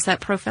so is that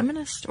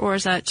pro-feminist, or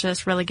is that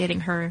just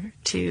relegating her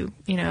to,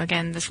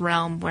 again, this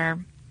realm where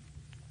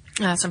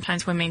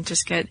sometimes women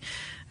just get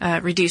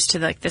reduced to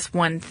like this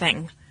one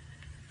thing?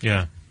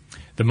 Yeah.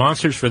 The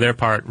monsters, for their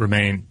part,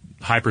 remain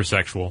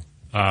hypersexual.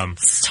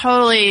 It's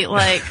totally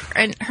like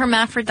and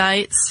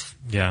hermaphrodites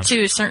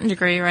to a certain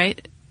degree,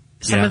 right?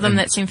 Some of them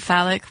that seem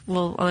phallic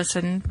will all of a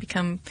sudden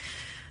become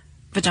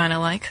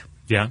vagina-like.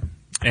 Yeah.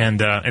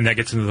 And that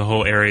gets into the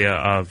whole area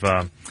of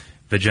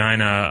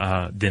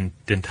vagina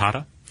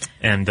dentata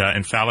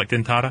and phallic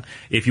dentata.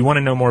 If you want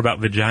to know more about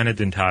vagina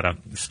dentata,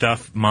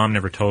 Stuff Mom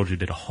Never Told You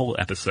did a whole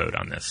episode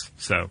on this.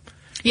 So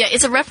yeah,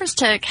 it's a reference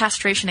to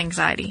castration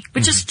anxiety,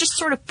 which is just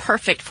sort of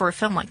perfect for a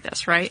film like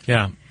this, right?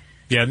 Yeah.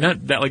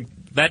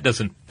 That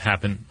doesn't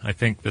happen. I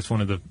think that's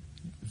one of the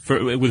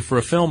for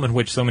a film in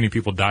which so many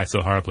people die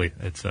so horribly.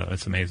 It's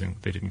amazing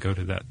they didn't go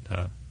to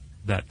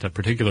that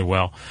particular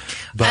well.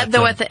 But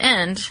though at the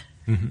end.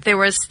 There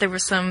was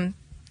some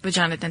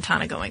vagina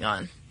dentata going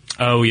on.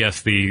 Oh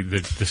yes,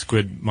 the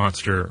squid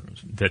monster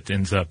that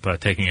ends up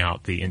taking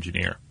out the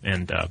engineer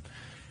and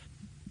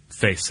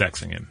face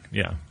sexing him.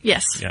 Yeah.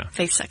 Yes. Yeah.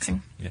 Face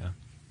sexing. Yeah.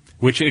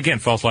 Which again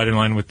falls right in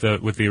line with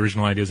the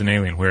original ideas in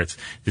Alien, where it's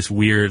this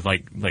weird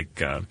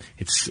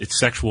it's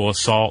sexual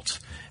assault,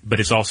 but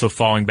it's also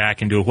falling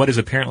back into what is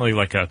apparently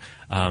like a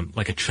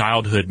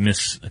childhood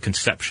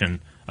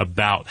misconception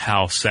about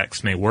how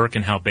sex may work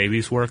and how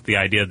babies work. The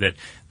idea that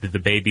the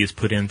baby is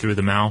put in through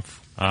the mouth.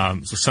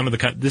 So some of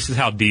this is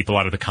how deep a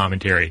lot of the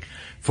commentary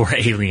for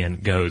Alien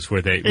goes,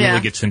 where they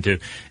really gets into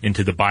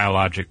the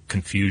biologic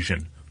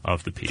confusion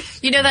of the piece.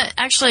 That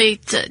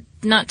actually,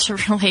 not to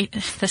relate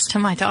this to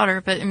my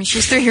daughter, but I mean,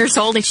 she's 3 years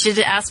old and she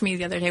did ask me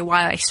the other day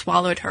why I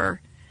swallowed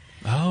her.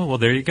 Oh, well,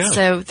 there you go.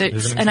 So,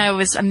 and I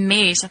was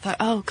amazed. I thought,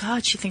 oh,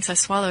 God, she thinks I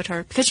swallowed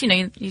her. Because,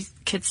 you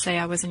kids say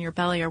I was in your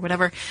belly or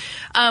whatever.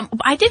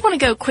 I did want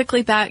to go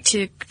quickly back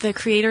to the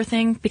creator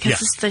thing, because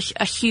this is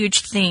a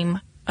huge theme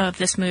of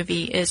this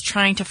movie, is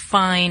trying to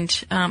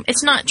find,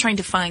 it's not trying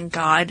to find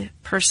God,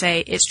 per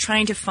se. It's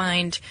trying to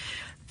find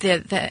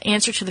the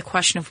answer to the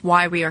question of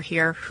why we are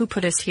here, who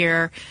put us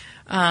here.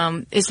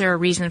 Is there a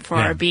reason for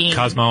our being?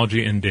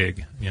 Cosmology and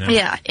dig,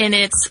 Yeah, and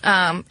it's,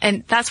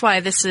 and that's why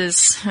this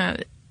is,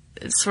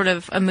 sort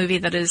of a movie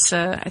that is,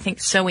 I think,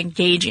 so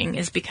engaging,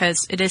 is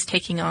because it is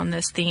taking on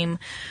this theme.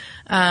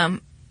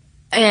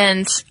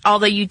 And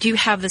although you do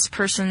have this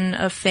person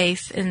of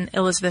faith in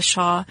Elizabeth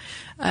Shaw,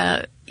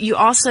 you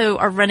also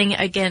are running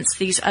against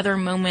these other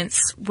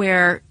moments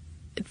where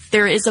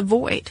there is a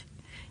void.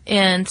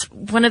 And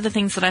one of the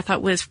things that I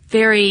thought was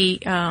very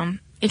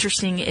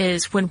interesting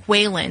is when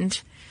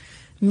Wayland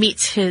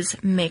meets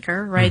his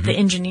maker, right, the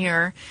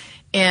engineer,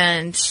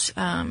 and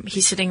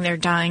he's sitting there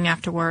dying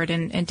afterward,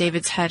 and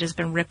David's head has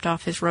been ripped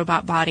off his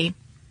robot body,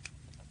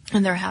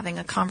 and they're having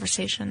a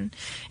conversation.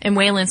 And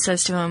Wayland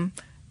says to him,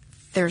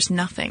 "There's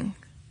nothing."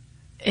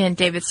 And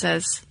David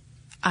says,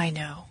 "I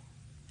know.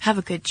 Have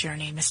a good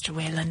journey, Mr.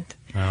 Wayland."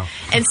 Wow.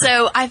 And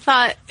so I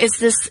thought, is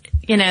this,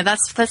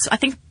 that's I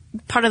think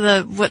part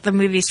of what the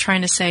movie's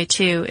trying to say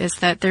too, is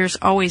that there's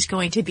always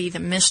going to be the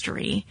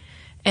mystery,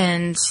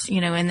 and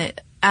in the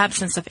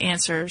absence of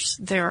answers,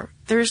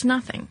 there's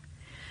nothing.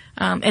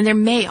 And there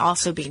may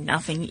also be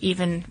nothing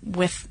even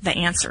with the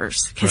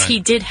answers, because he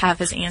did have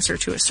his answer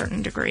to a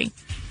certain degree.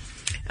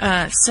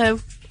 So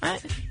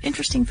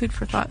interesting food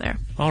for thought there.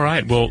 All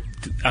right. Well,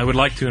 I would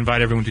like to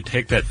invite everyone to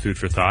take that food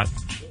for thought,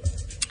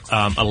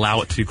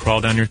 allow it to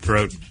crawl down your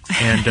throat,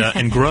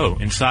 and grow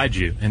inside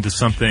you into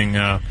something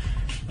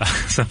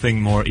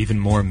even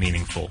more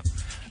meaningful.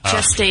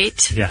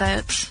 Gestate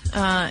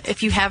that.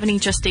 If you have any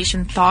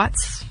gestation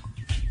thoughts,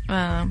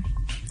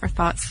 or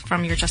thoughts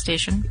from your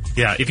gestation,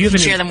 if you have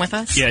any, share them with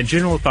us. Yeah,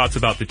 general thoughts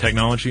about the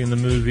technology in the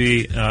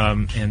movie,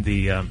 and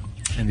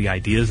the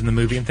ideas in the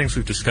movie and things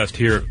we've discussed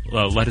here.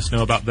 Let us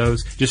know about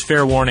those. Just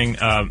fair warning,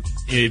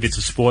 if it's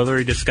a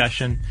spoilery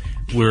discussion,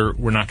 we're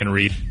not going to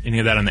read any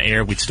of that on the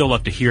air. We'd still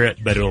love to hear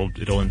it, but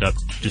it'll end up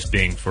just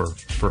being for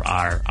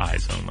our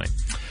eyes only.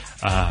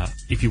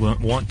 If you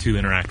want to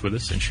interact with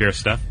us and share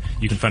stuff,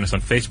 you can find us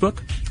on Facebook,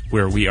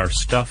 where we are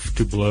Stuff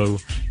to Blow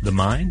the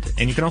Mind.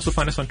 And you can also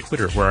find us on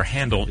Twitter, where our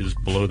handle is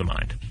Blow the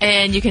Mind.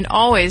 And you can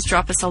always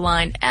drop us a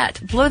line at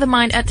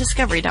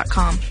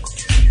blowthemind@discovery.com.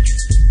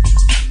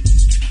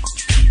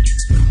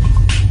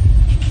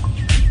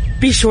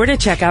 Be sure to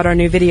check out our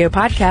new video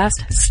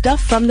podcast,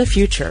 Stuff from the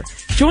Future.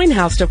 Join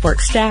How Stuff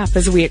Works staff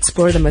as we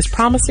explore the most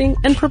promising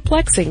and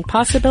perplexing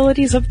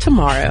possibilities of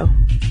tomorrow.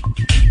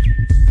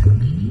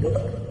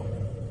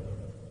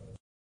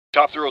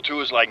 Top Thrill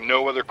 2 is like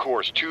no other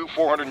course. 2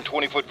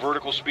 420-foot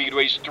vertical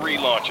speedways, 3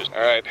 launches. All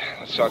right,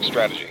 let's talk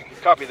strategy.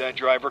 Copy that,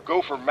 driver.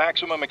 Go for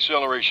maximum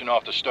acceleration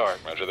off the start.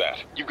 Roger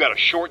that. You've got a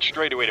short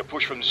straightaway to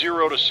push from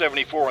 0 to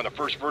 74 on the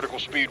first vertical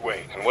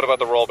speedway. And what about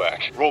the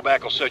rollback?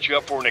 Rollback will set you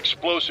up for an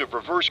explosive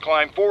reverse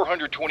climb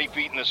 420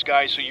 feet in the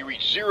sky, so you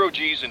reach 0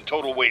 G's in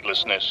total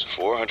weightlessness.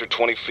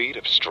 420 feet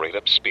of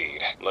straight-up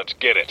speed. Let's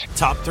get it.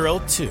 Top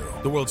Thrill 2,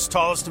 the world's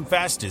tallest and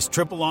fastest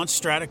triple-launch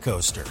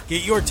Stratocoaster.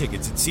 Get your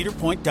tickets at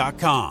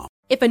cedarpoint.com.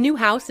 If a new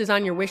house is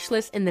on your wish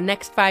list in the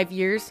next 5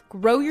 years,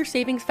 grow your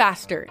savings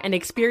faster and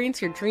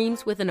experience your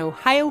dreams with an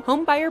Ohio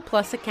Homebuyer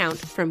Plus account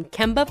from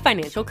Kemba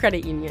Financial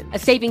Credit Union. A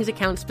savings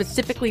account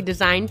specifically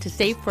designed to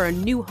save for a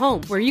new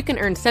home, where you can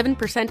earn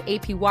 7%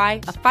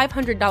 APY, a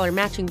 $500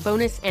 matching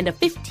bonus, and a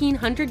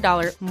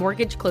 $1,500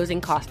 mortgage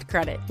closing cost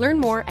credit. Learn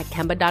more at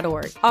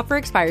Kemba.org. Offer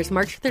expires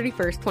March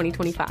 31st,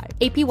 2025.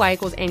 APY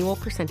equals annual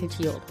percentage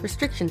yield.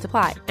 Restrictions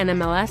apply.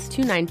 NMLS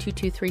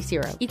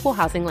 292230. Equal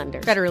housing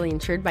lender. Federally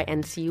insured by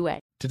NCUA.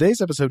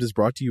 Today's episode is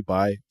brought to you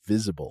by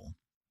Visible.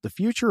 The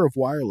future of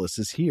wireless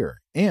is here,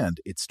 and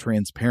it's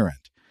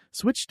transparent.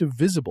 Switch to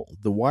Visible,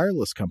 the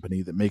wireless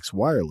company that makes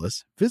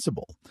wireless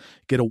visible.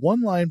 Get a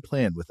one-line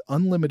plan with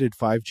unlimited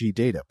 5G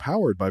data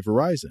powered by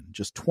Verizon,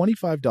 just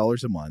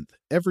 $25 a month,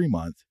 every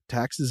month,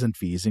 taxes and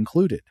fees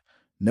included.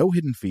 No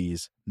hidden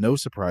fees, no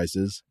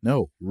surprises,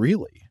 no,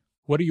 really.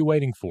 What are you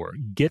waiting for?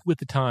 Get with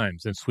the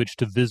times and switch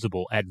to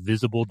Visible at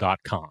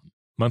Visible.com.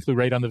 Monthly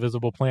rate on the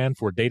Visible plan.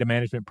 For data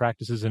management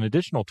practices and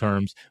additional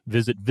terms,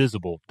 visit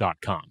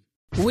Visible.com.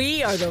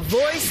 We are the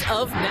voice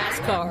of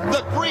NASCAR.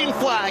 The green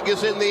flag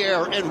is in the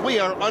air, and we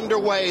are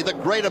underway. The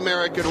Great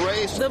American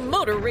Race. The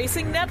Motor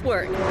Racing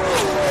Network.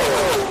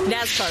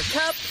 NASCAR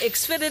Cup,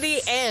 Xfinity,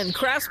 and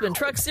Craftsman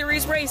Truck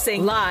Series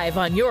Racing live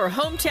on your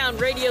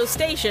hometown radio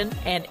station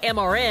and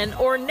MRN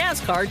or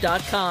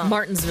NASCAR.com.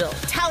 Martinsville,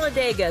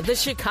 Talladega, the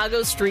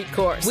Chicago Street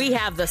Course. We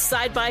have the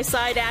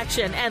side-by-side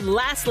action and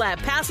last lap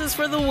passes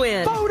for the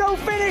win. Photo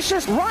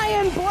finishes.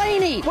 Ryan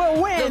Blaney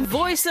will win. The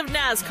voice of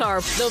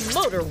NASCAR, the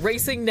Motor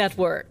Racing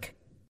Network.